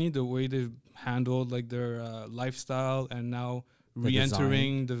company, the way they've handled like their lifestyle and now The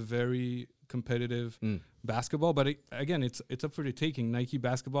re-entering the very competitive Mm. basketball. But again, it's up for the taking. Nike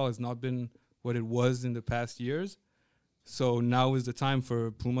basketball has not been what it was in the past years. So now is the time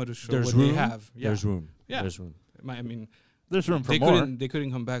for Puma to show There's what room. they have. Yeah. There's room. Yeah. There's room. I mean, There's room for they more.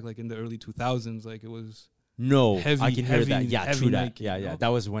 couldn't come back like in the early 2000s. Like it was. No, Heavy- I can hear that. heavy- Yeah, heavy true that. Nike, Yeah, you yeah. know? That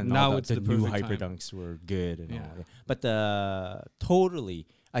was when Now all it's the the new perfect hyper time. dunks were good and Yeah. all. Yeah. But totally,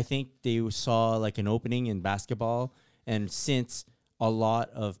 I think they saw like an opening in basketball, and since a lot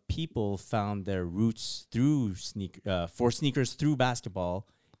of people found their roots through sneakers through basketball,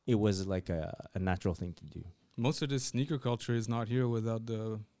 it was like a natural thing to do. Most of this sneaker culture is not here without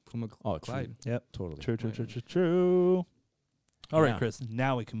the Puma Oh, true. Clyde. Yep. Totally. True. All right, Yeah. Chris.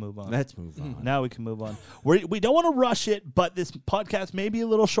 Now we can move on. Let's move on. Now we can move on. We don't want to rush it, but this podcast may be a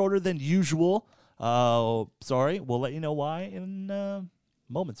little shorter than usual. Sorry. We'll let you know why in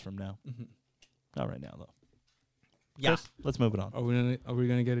moments from now. Mhm. Not right now, though. Yeah. Chris, let's move it on. Are we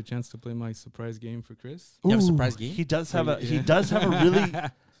gonna get a chance to play my surprise game for Chris? You have a Ooh, surprise game? He does have a Yeah. he does have a really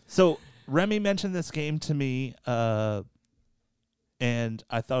so Remi mentioned this game to me, and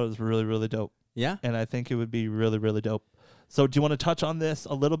I thought it was really, really dope. Yeah. And I think it would be really, really dope. So do you want to touch on this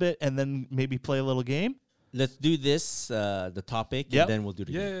a little bit and then maybe play a little game? Let's do this, the topic, Yep. and then we'll do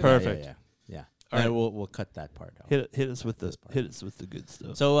the Yeah, game. yeah, Perfect. Yeah. All And right. we'll cut that part out. Hit us with the This part. good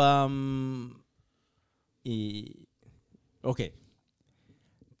stuff. So, okay.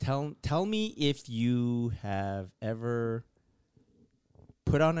 Tell me if you have ever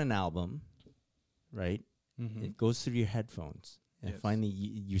put on an album, right? Mm-hmm. It goes through your headphones, and Yes. finally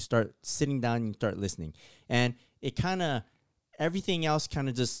you start sitting down and you start listening, and it kind of everything else kind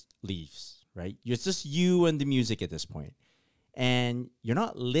of just leaves, right? It's just you and the music at this point, and you're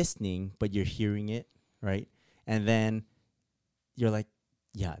not listening, but you're hearing it, right? And then you're like,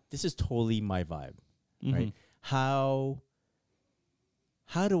 yeah, this is totally my vibe, right? How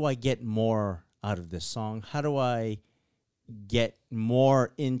do I get more out of this song? How do I get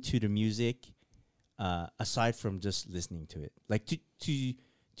more into the music aside from just listening to it? Like to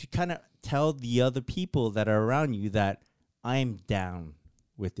kind of tell the other people that are around you that I'm down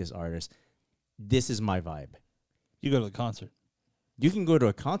with this artist. This is my vibe. You go to the concert. You can go to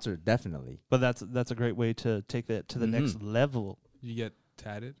a concert, definitely. But that's a great way to take that to the next level. You get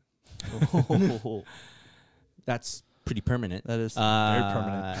tatted. That's pretty permanent. That is very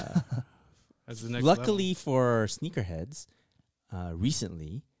permanent. That's the next Luckily for sneakerheads,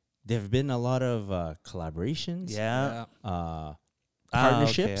 recently there have been a lot of collaborations, Yeah. level.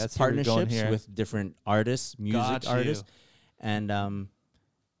 partnerships, I see where you're going here. with different artists, music Got you. artists, and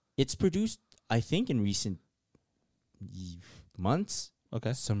it's produced, I think, in recent months,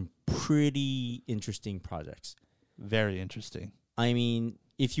 Okay. some pretty interesting projects. Very interesting. I mean,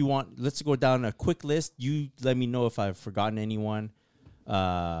 if you want, let's go down a quick list. You let me know if I've forgotten anyone.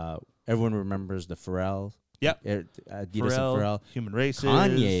 Everyone remembers the Pharrell. Yep. Adidas and Pharrell. Human Races.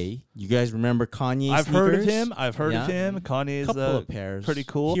 Kanye. You guys remember Kanye? I've heard of sneakers? him. I've heard of Yeah. him. Kanye is Couple of pairs, pretty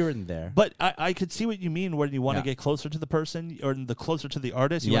cool. here and there. But I could see what you mean when you want to Yeah. get closer to the person or the closer to the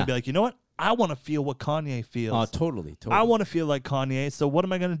artist. You want Yeah. to be like, you know what? I want to feel what Kanye feels. Totally. I want to feel like Kanye. So what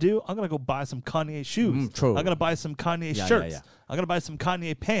am I going to do? I'm going to go buy some Kanye shoes. True. I'm going to buy some Kanye Yeah, shirts. yeah. I'm going to buy some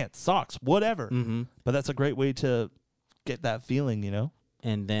Kanye pants, socks, whatever. Mm-hmm. But that's a great way to get that feeling, you know?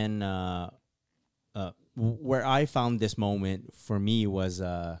 And then where I found this moment for me was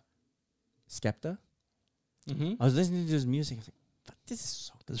Skepta. Mm-hmm. I was listening to his music. I was like, "Fuck, this is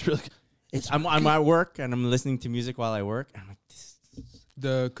so good." It's really I'm at work and I'm listening to music while I work. And I'm like, this is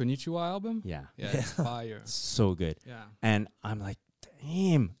The Konnichiwa album. yeah, Yeah, it's fire. so good. Yeah. And I'm like,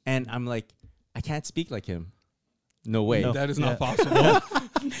 damn. And I'm like, I can't speak like him. No way. No. That is Yeah. not possible.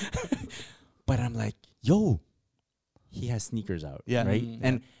 But I'm like, yo, he has sneakers out. Yeah. Right.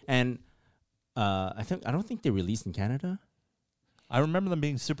 Mm. And I don't think they released in Canada. I remember them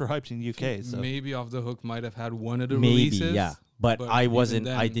being super hyped in the UK. So Maybe Off the Hook might have had one of the Maybe, releases. yeah. But I even wasn't.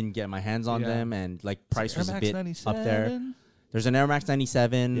 I then- didn't get my hands on Yeah. them, and like price Air was a Max bit 97? up there. There's an Air Max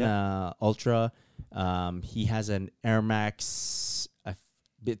 97 Yeah. Ultra. He has an Air Max.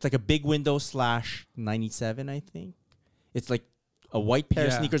 It's like a big window / 97, I think. It's like a white pair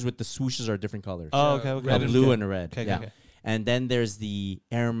of Yeah. sneakers with the swooshes are different colors. Oh, Yeah, okay, okay. a red and blue okay. and a red. Okay, yeah. okay. And then there's the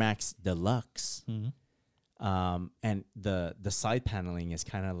Air Max Deluxe. Mhm. And the side paneling is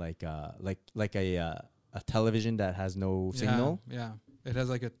kind of like a television that has no signal. Yeah. It has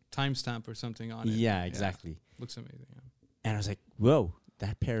like a timestamp or something on it. Yeah, exactly. Looks amazing. Yeah. And I was like, whoa,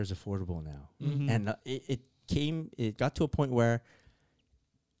 that pair is affordable now. Mhm. And it got to a point where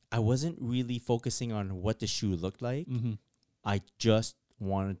I wasn't really focusing on what the shoe looked like. Mhm. I just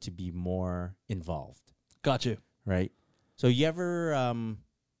wanted to be more involved, Got you. right? So you ever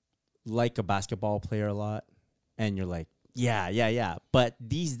like a basketball player a lot and you're like, yeah. But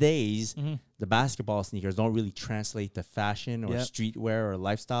these days, Mhm. the basketball sneakers don't really translate to fashion or Yep. streetwear or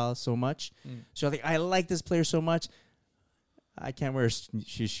lifestyle so much. Mm. So like, I like this player so much, I can't wear his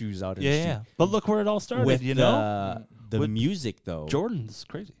shoes out in the Yeah, street. yeah. But look where it all started, With you know? the With music though, Jordan's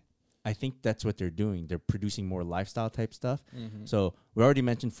crazy. I think that's what they're doing. They're producing more lifestyle type stuff. Mm-hmm. So we already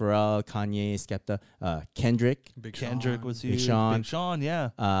mentioned Pharrell, Kanye, Skepta, Kendrick, Big Kendrick Sean, was Big huge. Sean. Big Sean, yeah.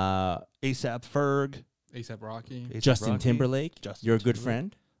 ASAP Ferg. A$AP Rocky. A$AP Justin Rocky. Timberlake. Justin You're a good Timberlake.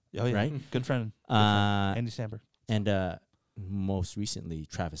 friend, Oh, yeah. right? Good friend. Uh, Andy Samberg. and most recently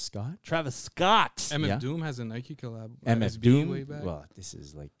Travis Scott, Travis Scott. MF Yeah. Doom has a Nike collab. with MF SB Doom. Way back. Well, this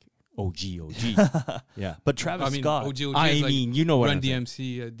is like OG. Yeah. But Travis I mean, Scott. OG I is like mean, you know what Run I'm saying.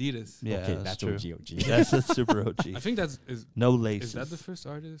 DMC Adidas. Yeah, Okay, that's that's true. OG. That's super OG. I think is No laces. that the first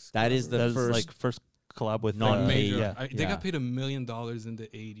artist? That is the That is first. like first collab with major. yeah. They got paid $1 million in the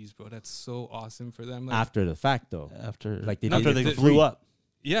 80s, bro. That's so awesome for them. Like, After the fact, though. After Like, they after did they it blew free. up.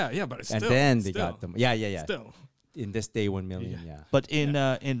 yeah, but still, And then they still, got them. Yeah. Still. In this day, 1 million, yeah. But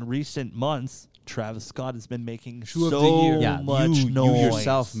in recent months, Travis Scott has been making Shoe of the so year. Yeah, much you noise.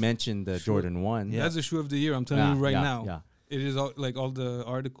 yourself mentioned the Jordan 1. That's the shoe of the year. I'm telling you right now. Yeah. It is all, like all the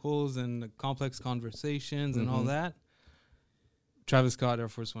articles and the complex conversations and all that. Travis Scott,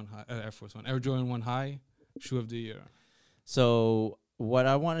 Air Jordan 1 high, shoe of the year. So what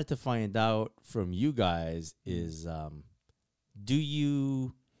I wanted to find out from you guys is, do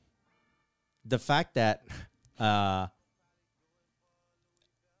you, the fact that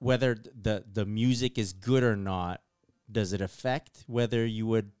whether the music is good or not, does it affect whether you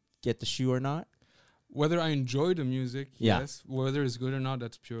would get the shoe or not? Whether I enjoy the music, Yeah. yes. Whether it's good or not,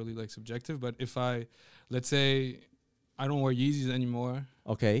 that's purely like subjective. But if let's say I don't wear Yeezys anymore,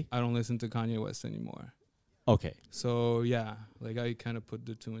 Okay. I don't listen to Kanye West anymore. Okay. So yeah, like I kind of put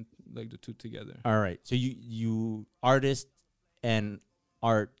the two together. All right. So you artist and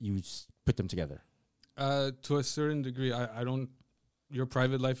art, put them together. To a certain degree, I don't. Your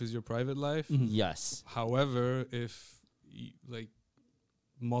private life is your private life. Yes. However, if like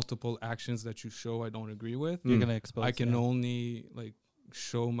multiple actions that you show I don't agree with, You're gonna expose. I can only like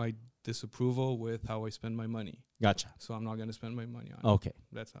show my disapproval with how I spend my money. Gotcha. So I'm not gonna spend my money on it. Okay.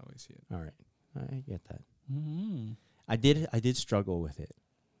 That's how I see it. All right. I get that. Mm-hmm. I did struggle with it.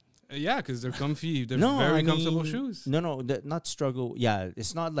 Yeah, because they're comfy. They're No, very I comfortable mean, shoes. No, not struggle. Yeah,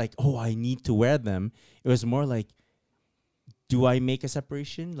 it's not like, oh, I need to wear them. It was more like, do I make a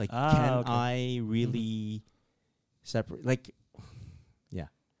separation? Like, can I really separate? Like, yeah.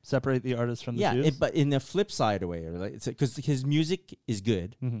 Separate the artist from the Yeah, shoes. but in the flip side away, like, because his music is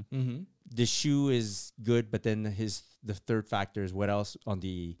good. Mm-hmm. The shoe is good, but then the third factor is what else on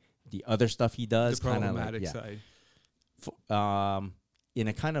the other stuff he does. The problematic side. In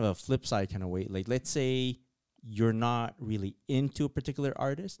a kind of a flip side kind of way, like let's say you're not really into a particular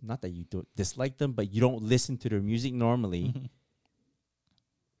artist, not that you don't dislike them, but you don't listen to their music normally,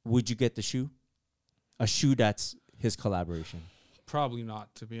 would you get the shoe? A shoe that's his collaboration? Probably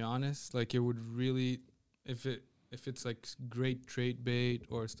not, to be honest. Like it would really, if it's like great trade bait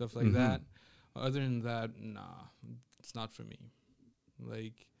or stuff like that. Other than that, nah, it's not for me.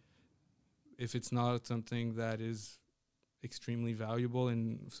 Like if it's not something that is extremely valuable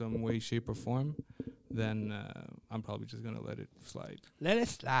in some way, shape, or form, then I'm probably just gonna let it slide. Let it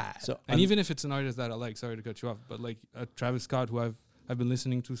slide. So, And even if it's an artist that I like, sorry to cut you off, but like Travis Scott, who I've been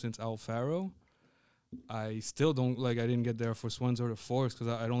listening to since Al Faro, I still don't like. I didn't get the Air Force Ones or the Force because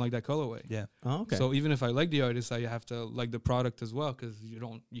I don't like that colorway. Yeah. oh, okay. So even if I like the artist, I have to like the product as well because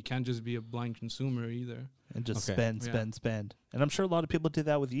you can't just be a blind consumer either. And just Okay. spend. And I'm sure a lot of people did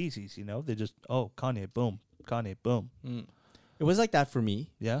that with Yeezys, you know? They just, Kanye, boom. It was like that for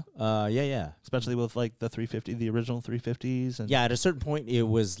me. Yeah? Yeah. Especially with like the 350, the original 350s. And Yeah, at a certain point, it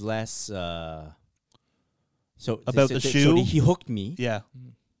was less. So About the shoe? he hooked me. Yeah.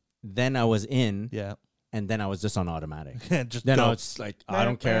 Then I was in. Yeah. And then I was just on automatic. Just Then go. I was like, I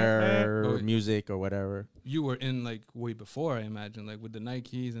don't care Oh, music or whatever. You were in like way before, I imagine, like with the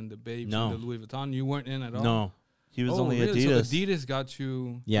Nikes and the Babes No. and the Louis Vuitton. You weren't in at all. No. He was Oh, only really? Adidas. So Adidas got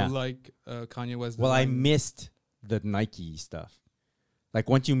you Yeah. to like Kanye West. Well, I design. missed the Nike stuff. Like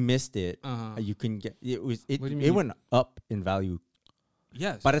once you missed it, Uh-huh. you can get it. What do you It mean? went up in value.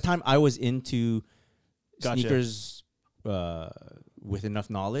 Yes. By the time I was into Gotcha. sneakers with enough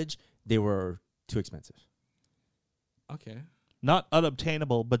knowledge, they were too expensive. Okay. Not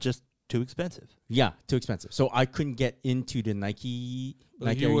unobtainable, but just too expensive. Yeah, too expensive. So I couldn't get into the Nike. But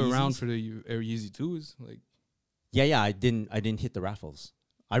like Nike you Air were around Yeezys. for the Air Yeezy 2s. Like Yeah. I didn't hit the raffles.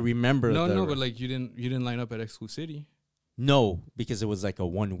 I remember. no, but like you didn't line up at Exclu City. No, because it was like a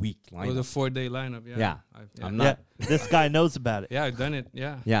 1 week It was a lineup. 4-day lineup. Yeah. Yeah. I'm Yeah. This guy knows about it. Yeah, I've done it.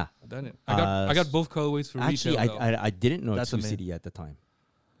 Yeah. Yeah. I've done it. I got both colorways for Actually, retail. though. I didn't know That's Exclu amazing. City at the time.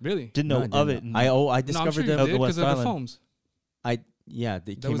 Really? Didn't No, know I of didn't it. know. I No, I'm discovered sure you them. Out did the because West of the Island. foams. They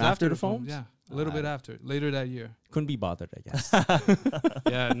That came was after the foams. Yeah, a little bit after, later that year. Couldn't be bothered, I guess.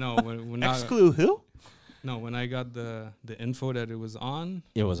 Yeah, no, when Exclude who? when I got the info that it was on,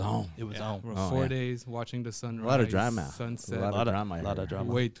 It was on. It was yeah, on. for Oh, 4 yeah. days watching the sunrise, A lot of drama. sunset, A lot of drama. I lot of heard.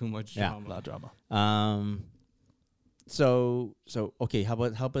 drama. way too much Yeah. drama. A lot of drama. So okay. How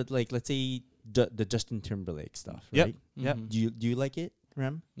about like let's say the Justin Timberlake stuff, Yep. right? Yep. Mhm. Do you like it,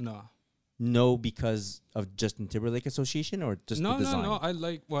 Rem? No, No, because of Justin Timberlake Association or just no, the design? no.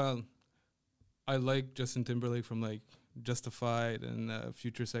 I like Justin Timberlake from like Justified and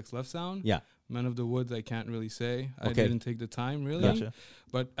Future Sex Left Sound. Yeah. Men of the Woods, I can't really say. I Okay. didn't take the time really. Gotcha.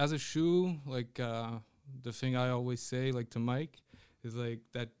 But as a shoe, like the thing I always say, like to Mike, is like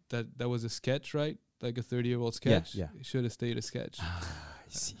that was a sketch, right? Like a 30-year-old sketch. Yeah. It should have stayed a sketch. I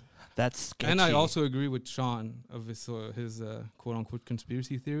see. That's sketchy. And I also agree with Sean of his quote unquote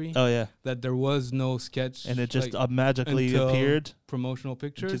conspiracy theory Oh yeah, that there was no sketch and it just like, magically until appeared promotional in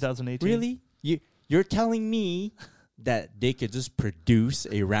pictures. 2018. Really? You're telling me that they could just produce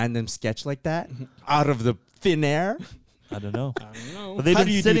a random sketch like that out of the thin air? I don't know. I don't know. But they've How do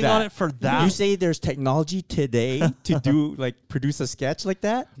been you do sitting on that? it for that. You say there's technology today to produce a sketch like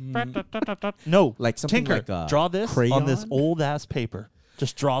that? No, Like something Tinker, like a draw this on this crayon? old ass paper.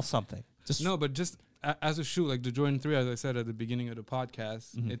 Just draw something. Just No, but just as a shoe, like the Jordan 3, as I said at the beginning of the podcast,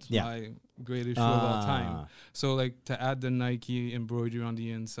 it's Yeah. my greatest shoe of all time. So, like, to add the Nike embroidery on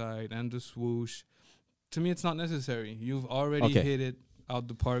the inside and the swoosh, to me, it's not necessary. You've already Okay. hit it out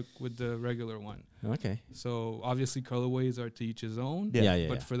the park with the regular one. Okay. So, obviously, colorways are to each his own. Yeah.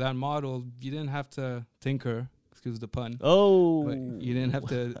 But for that model, you didn't have to tinker, excuse the pun. Oh, But you didn't have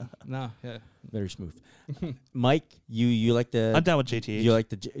to, Very smooth. Mike, you like the I'm down with JTH. you like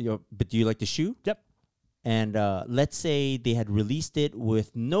the but do you like the shoe? Yep. And let's say they had released it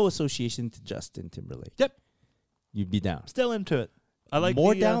with no association to Justin Timberlake. Yep. You'd be down. Still into it. I like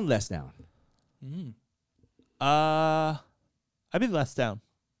more the, down, less down. I'd be less down.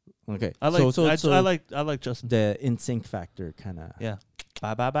 Okay. I like. so I like Justin. the in sync factor kind of. Yeah.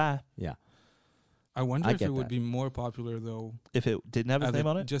 Bye. Yeah. I wonder I if get it would that. be more popular, though. If it didn't have his as name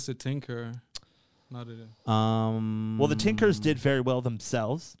on it. Just a tinker. Not a. Well, the Tinkers did very well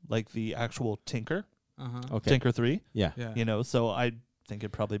themselves, like the actual Tinker, Okay. Tinker 3. Yeah. Yeah. You know, so I think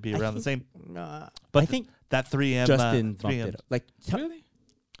it'd probably be I around the same. think- But I think that 3M. Justin bumped 3M. it up. Like, Really?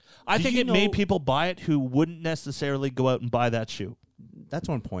 I Do think you it made know- people buy it who wouldn't necessarily go out and buy that shoe. that's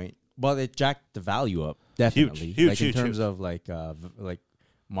one point. Well, it jacked the value up definitely. Huge, like in huge, terms huge. of like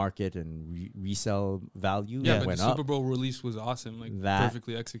market and resell value. Yeah, it but went the up. Super Bowl release was awesome. Like, That-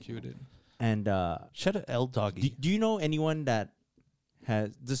 perfectly executed. And Shout out L Doggy. do you know anyone that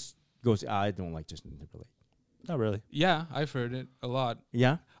has this goes? I don't like Justin Timberlake. Not really. Yeah, I've heard it a lot.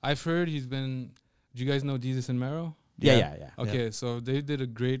 Yeah. I've heard he's been. Do you guys know Jesus and Mero? Yeah. Okay, so they did a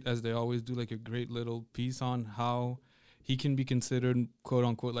great, as they always do, like a great little piece on how he can be considered, quote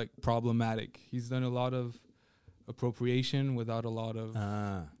unquote, like problematic. He's done a lot of appropriation without a lot of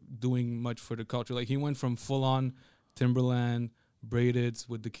doing much for the culture. Like he went from full on Timberland braideds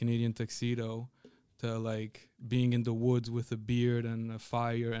with the Canadian tuxedo to like being in the woods with a beard and a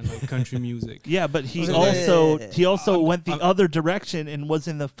fire and like country music. Yeah, but he Yeah. also went the other direction and was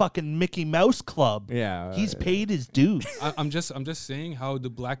in the fucking Mickey Mouse Club. Yeah. He's paid his dues. I'm just saying how the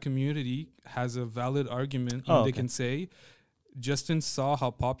black community has a valid argument Oh, when they okay. can say Justin saw how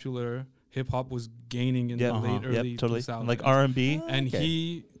popular hip hop was gaining in Yeah, the late early Yep, totally. 2000s. Like R&B. And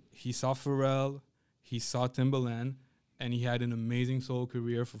Okay. he saw Pharrell, he saw Timbaland, and he had an amazing solo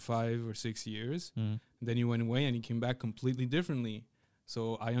career for 5 or 6 years. Then he went away and he came back completely differently.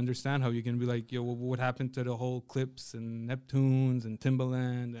 So I understand how you can be like, yo, what happened to the whole Clips and Neptunes and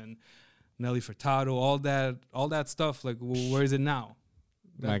Timbaland and Nelly Furtado, all that stuff? Like, where is it now?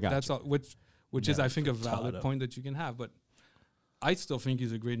 I got That's you. all. Which is, I think, a valid Furtado. point that you can have. But I still think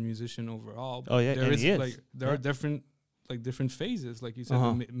he's a great musician overall. Oh, yeah, there and is he is. like there Yeah. are different phases, like you said,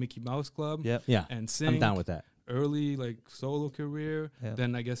 Uh-huh. the Mickey Mouse Club Yep. Yeah. and Sing. I'm down with that. Early like solo career. Yeah.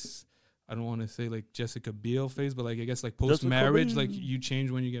 Then I guess I don't want to say like Jessica Biel phase, but like I guess like Jessica post marriage, Biel. like you change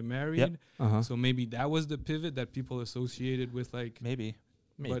when you get married. Uh-huh. So maybe that was the pivot that people associated with like. Maybe.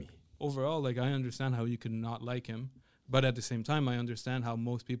 But overall, like I understand how you could not like him, but at the same time, I understand how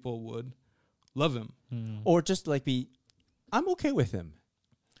most people would love him. Or just like I'm okay with him.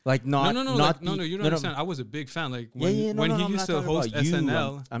 Like not No, not you don't understand. I was a big fan. Like when he I'm used not to talking host about you.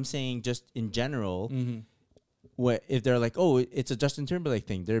 SNL. I'm saying just in general. Mhm. What if they're like, oh, it's a Justin Timberlake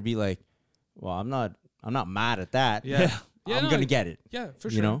thing? They'd be like, well, I'm not mad at that. Yeah. Yeah, I'm no, gonna it- get it. Yeah, for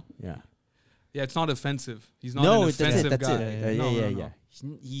sure. You know? Yeah. Yeah, it's not offensive. He's not No, an that's it. offensive That's guy. it. No, Yeah.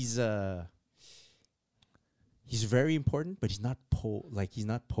 no. He's very important, but he's not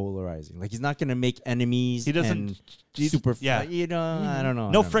polarizing. Like he's not gonna make enemies. He doesn't- and he's- super. yeah. You know, I don't know. No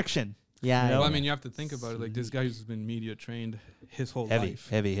I don't know. friction. Yeah. You know? Well, I mean, you have to think about it. Like this guy who's been media trained his whole Heavy, life.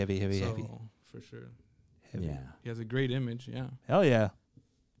 heavy. So, for sure. Yeah. He has a great image. Yeah. Hell yeah.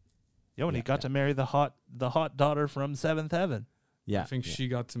 Yo, and he Yeah, got yeah. to marry the hot daughter from Seventh Heaven. Yeah. I think yeah. she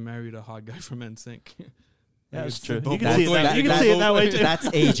got to marry the hot guy from NSYNC. Yeah, Like, that's true. both- You can both see it ways. that. You can see it that way too. That's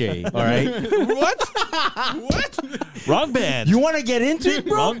AJ. All right. What? Wrong band. You want to get into it,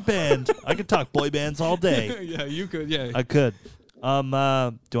 bro? Wrong band. I could talk boy bands all day. Yeah, you could. Yeah. I could. Do you want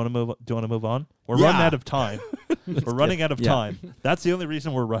to move? Do you want to move on? We're Yeah. running out of time. We're running out of Yeah. time. That's the only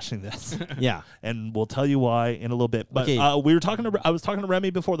reason we're rushing this, Yeah. and we'll tell you why in a little bit. But Okay. I was talking to Remi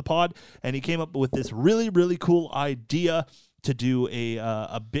before the pod, and he came up with this really, really cool idea to do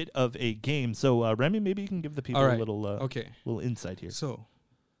a bit of a game. So Remi, maybe you can give the people All right. a little Okay. little insight here. So,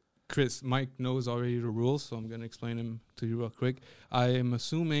 Chris, Mike knows already the rules, so I'm going to explain them to you real quick. I am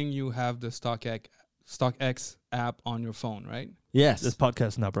assuming you have the StockX app on your phone, right? Yes. This podcast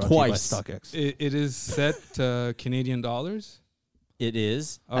is not brought Twice. to you by StockX. It is set to Canadian dollars. It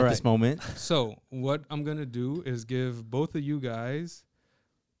is All at right. this moment. So what I'm going to do is give both of you guys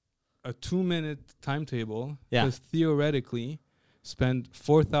a 2-minute timetable Yeah. to theoretically spend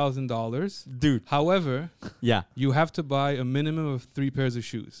 $4,000. Dude. However, Yeah. you have to buy a minimum of 3 pairs of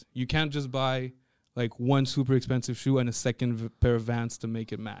shoes. You can't just buy like one super expensive shoe and a second pair of Vans to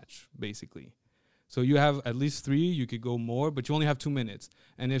make it match, basically. So you have at least 3. You could go more, but you only have 2 minutes.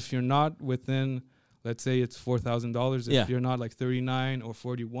 And if you're not within, let's say it's $4,000, if Yeah. you're not like 39 or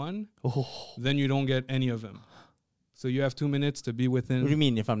 41, Oh. then you don't get any of them. So you have 2 minutes to be within. What do you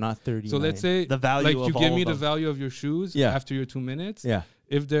mean if I'm not 30? So let's say The value like of you give all me of the them. value of your shoes Yeah. after your 2 minutes. Yeah.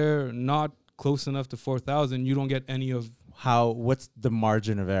 If they're not close enough to 4,000, you don't get any of. What's the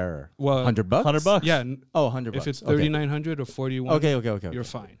margin of error? Well, $100? $100. Yeah, Oh, $100. if it's Okay. 3,900 or 41, Okay. you're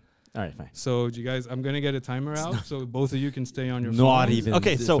fine. All right, fine. So you guys, I'm gonna get a timer out, so both of you can stay on your Not phones. even.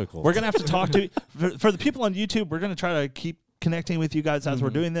 Okay, so difficult. we're gonna have to talk to for the people on YouTube. We're gonna try to keep connecting with you guys as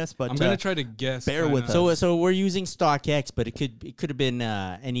we're doing this, but I'm gonna try to guess. bear with kinda- us. So we're using StockX, but it could have been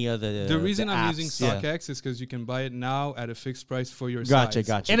any other. The reason I'm apps. using StockX is because you can buy it now at a fixed price for your Gotcha, size.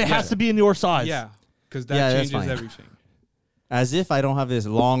 gotcha. and it has to be in your size. Yeah, because that Yeah, that's changes fine. everything. As if I don't have this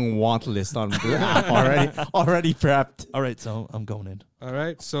long want list on the app already prepped. All right, so I'm going in. All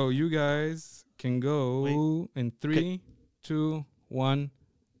right, so you guys can go in 3, 2, 1,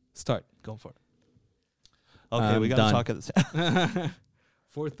 start. Go for it. Okay, we gotta done. talk at the same.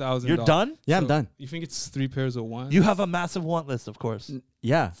 $4,000. You're done. Yeah, I'm So done. You think it's 3 pairs of one? You have a massive want list, of course.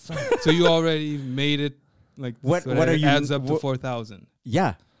 Yeah, So you already made it like What- so what that are it you- adds up to what- 4,000.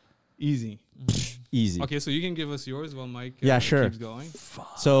 yeah, Easy. easy. Okay, so you can give us yours while Mike Yeah, sure. keeps going.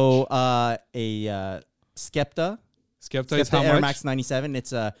 So Skepta Skepta is Skepta how Air much? Max 97.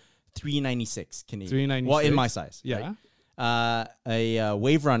 It's $396 Canadian. $396. Well, in my size. Yeah. right? A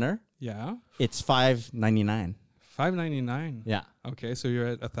Wave Runner. Yeah. It's $599. $599. Yeah. Okay, so you're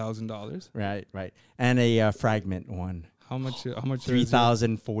at $1,000. Right. And a Fragment one. How much? How much?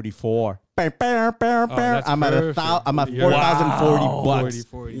 3,044. I'm at that's I'm at perfect. 4,040 Wow. bucks.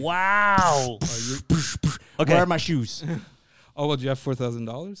 40. Wow. Okay. Where are my shoes? Oh, well, do you have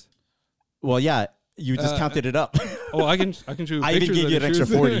 $4,000? Well, yeah, you just counted it up. Oh, I can show you I even pictures gave of you the an extra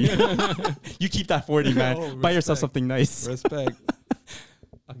shoes. 40. You keep that 40, man. Oh, Buy yourself respect. something nice. Respect.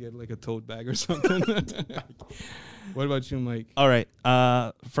 I'll get like a tote bag or something. What about you, Mike? All right.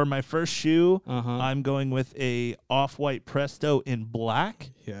 For my first shoe, Uh-huh. I'm going with a off-white Presto in black.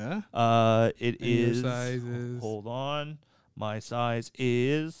 Yeah. It And your is. size is? Hold on. My size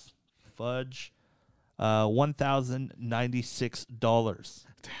is fudge. $1,096.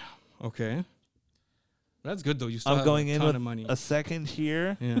 Okay. That's good though. You still I'm have going a in ton with of money. a second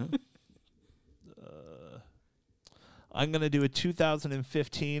here. Yeah. I'm gonna do a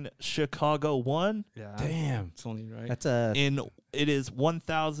 2015 Chicago one. Yeah. Damn. It's only right. That's a. It is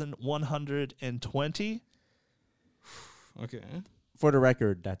 1,120. Okay. For the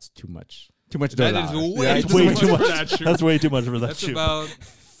record, that's too much. Too much That dollars. is way, Yeah, it's too way much too for much. that shoe. That's way too much for that That's shoe. about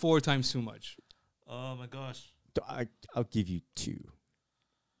 4 times too much. Oh my gosh. I'll give you 2.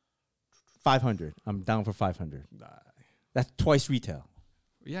 500. I'm down for 500. That's twice retail.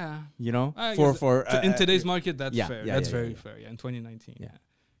 Yeah. You know, I for guess in today's market, that's yeah, fair. yeah, That's yeah, very yeah. fair. Yeah, in 2019. Yeah. Yeah.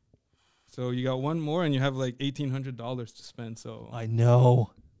 So you got one more, and you have like $1,800 to spend. So I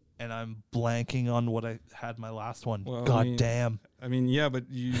know. And I'm blanking on what I had my last one. Well, I God mean, damn. I mean, yeah, but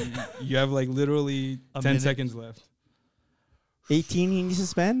you have like literally A 10 minute. seconds left. 18 you need to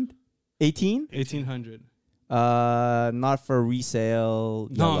spend. 18. 1,800. Not for resale.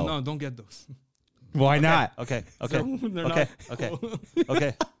 No, yellow. no, don't get those. Why not? Okay. They're Okay. not Okay. cool.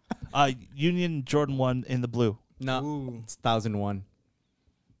 Okay. Union Jordan 1 in the blue. No, Ooh. it's 1,001.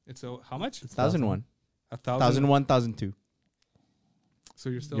 It's how much? 1,001. 1,000. 1,001, 1,002. So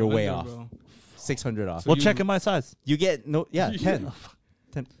you're still You're way under, off. bro. 600 off. So Well, you- check in my size. You get no. Yeah, 10.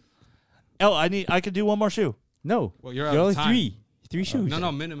 Oh, I could do one more shoe. No, Well, you're you're out only of time. 3. 3 shoes.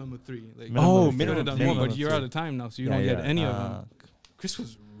 No, minimum of 3. Like, minimum of three. more, but you're out of time now, so you don't get any of them. Chris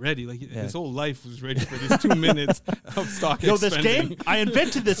was ready. Like his whole life was ready for this 2 minutes of stock Yo, expending. this game? I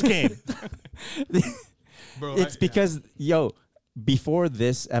invented this game. Bro, It's because before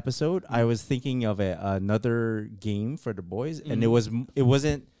this episode, I was thinking of another game for the boys, and it was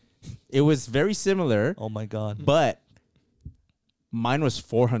very similar, Oh my god. but mine was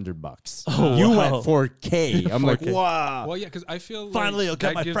 $400. Oh, You wow. went 4K. I'm like, 4K. wow. Well, yeah, because I feel Finally, I'll like get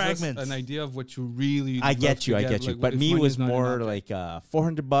that my gives us fragments. an idea of what you really. I love get to you. like, But if me money was is not more enough. like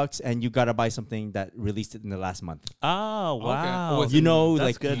 $400, and you gotta buy something that released it in the last month. Oh, wow. Oh, You know, That's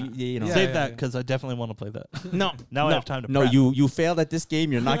like good. you know. Yeah, Save that because I definitely want to play that. No, Now I have time to No, prep. you failed at this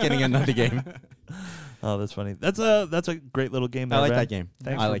game. You're not getting another game. Oh, that's funny. That's a great little game. There, I like Ren. that game.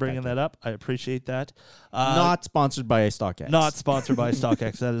 Thanks I for like bringing that up. I appreciate that. Not sponsored by StockX. Not sponsored by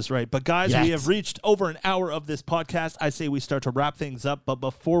StockX. That is right. But guys, we Yet. have reached over an hour of this podcast. I say we start to wrap things up. But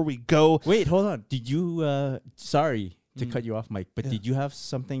before we go, Wait, hold on. Did you? Sorry to cut you off, Mike. But did you have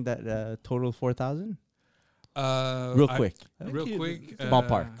something that totaled 4,000? Real quick. Real quick.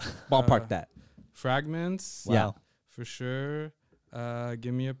 Ballpark that. Fragments. wow. Yeah. For sure.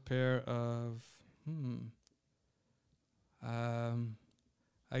 Give me a pair of.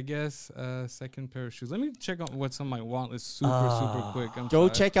 I guess second pair of shoes. Let me check on what's on my want list super quick. Go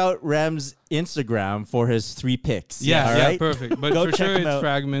check out Rem's Instagram for his 3 picks. Yeah, all yeah, right? perfect. But Go for check sure, him it's out.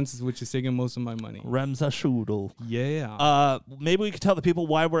 fragments, which is taking most of my money. Remza Schudel. Yeah. Maybe we could tell the people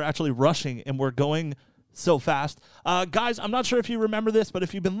why we're actually rushing and we're going so fast. Guys, I'm not sure if you remember this, but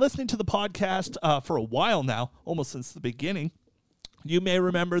if you've been listening to the podcast for a while now, almost since the beginning, you may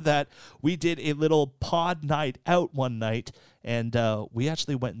remember that we did a little pod night out one night, and we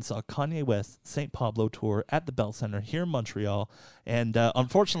actually went and saw Kanye West's St. Pablo tour at the Bell Center here in Montreal, and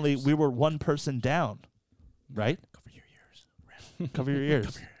unfortunately, we were one person down, right? Cover your ears. Cover your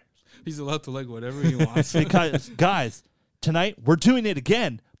ears. He's allowed to like whatever he wants. Because, guys, tonight we're doing it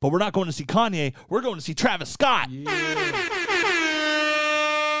again, but we're not going to see Kanye. We're going to see Travis Scott.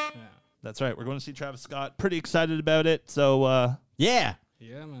 That's right. We're going to see Travis Scott. Pretty excited about it. So, Yeah.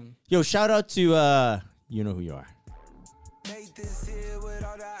 Yeah, man. Yo, shout out to you know who you are.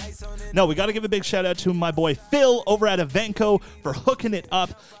 no, we got to give a big shout out to my boy Phil over at Evenco for hooking it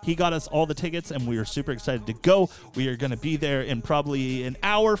up. He got us all the tickets, and we are super excited to go. We are going to be there in probably an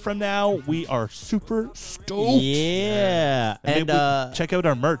hour from now. We are super stoked. Yeah. And maybe we check out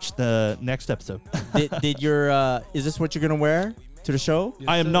our merch the next episode. did your is this what you're gonna wear to the show?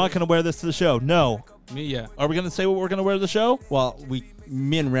 I am not going to wear this to the show. No. Me, yeah. Are we going to say what we're going to wear to the show? Well,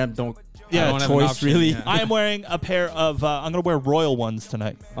 me and Rem don't Yeah, have don't a have an choice option, really. yeah. I am wearing a pair of, I'm going to wear Royal ones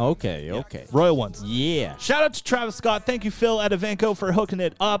tonight. Okay. Royal ones. Yeah. Shout out to Travis Scott. Thank you, Phil, at Evenco for hooking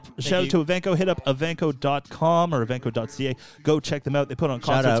it up. Shout out to Evenco. Hit up evenco.com or evenco.ca. Go check them out. They put on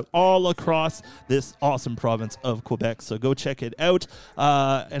Shout concerts out. all across this awesome province of Quebec. So go check it out.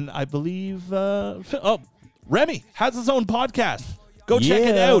 And I believe, Remi has his own podcast. Go check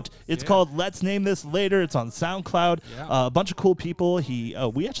it Yeah. out. It's called Let's Name This Later. It's on SoundCloud. Yeah. A bunch of cool people.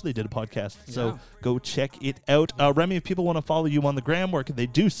 We actually did a podcast, so go check it out. Remi, if people want to follow you on the gram, where can they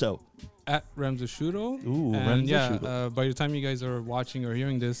do so? At Remza Shudo. Ooh, and Remza yeah, by the time you guys are watching or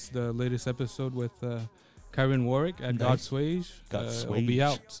hearing this, the latest episode with Kyron Warwick at God Nice. Swage God will be Swage.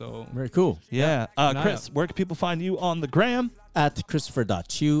 out. So Very cool. Yeah. Nah. Chris, where can people find you on the gram? At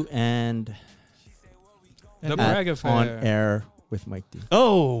Christopher.chu and the at Bragg Affair. On Air with Mike D.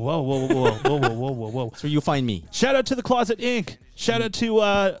 Oh, whoa. So you find me. Shout out to The Closet Inc. Shout out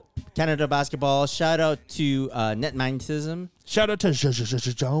to Canada Basketball. Shout out to Net Magnetism. shout out to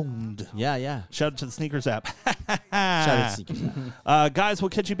Joned. Yeah. Shout out to the Sneakers app. Shout out to Sicko. Guys, we'll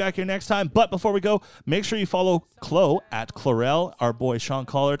catch you back here next time. But before we go, make sure you follow Chloe at Chlorel, our boy Sean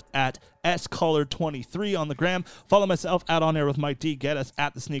Collard at SCollard23 on the gram. Follow myself at On Air with Mike D. Get us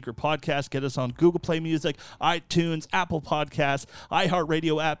at the Sneaker Podcast. Get us on Google Play Music, iTunes, Apple Podcasts,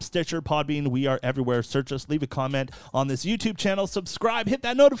 iHeartRadio app, Stitcher, Podbean. We are everywhere. Search us. Leave a comment on this YouTube channel. Subscribe. Hit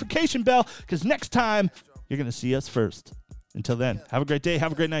that notification bell because next time you're going to see us first. Until then, have a great day.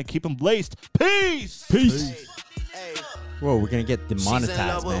 Have a great night. Keep them blazed. Peace. Whoa, we're gonna get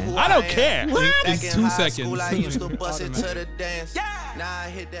demonetized, man. I don't care. In 2 seconds. I used to bust it to the dance. Now I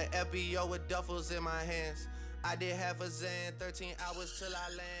hit the FBO with duffels in my hands. I did half a Zan, 13 hours till I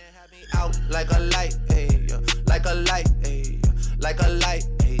land. Had me out like a light, ayy, like a light, ayy, like a light,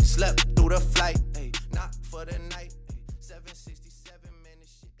 ayy. Slept through the flight.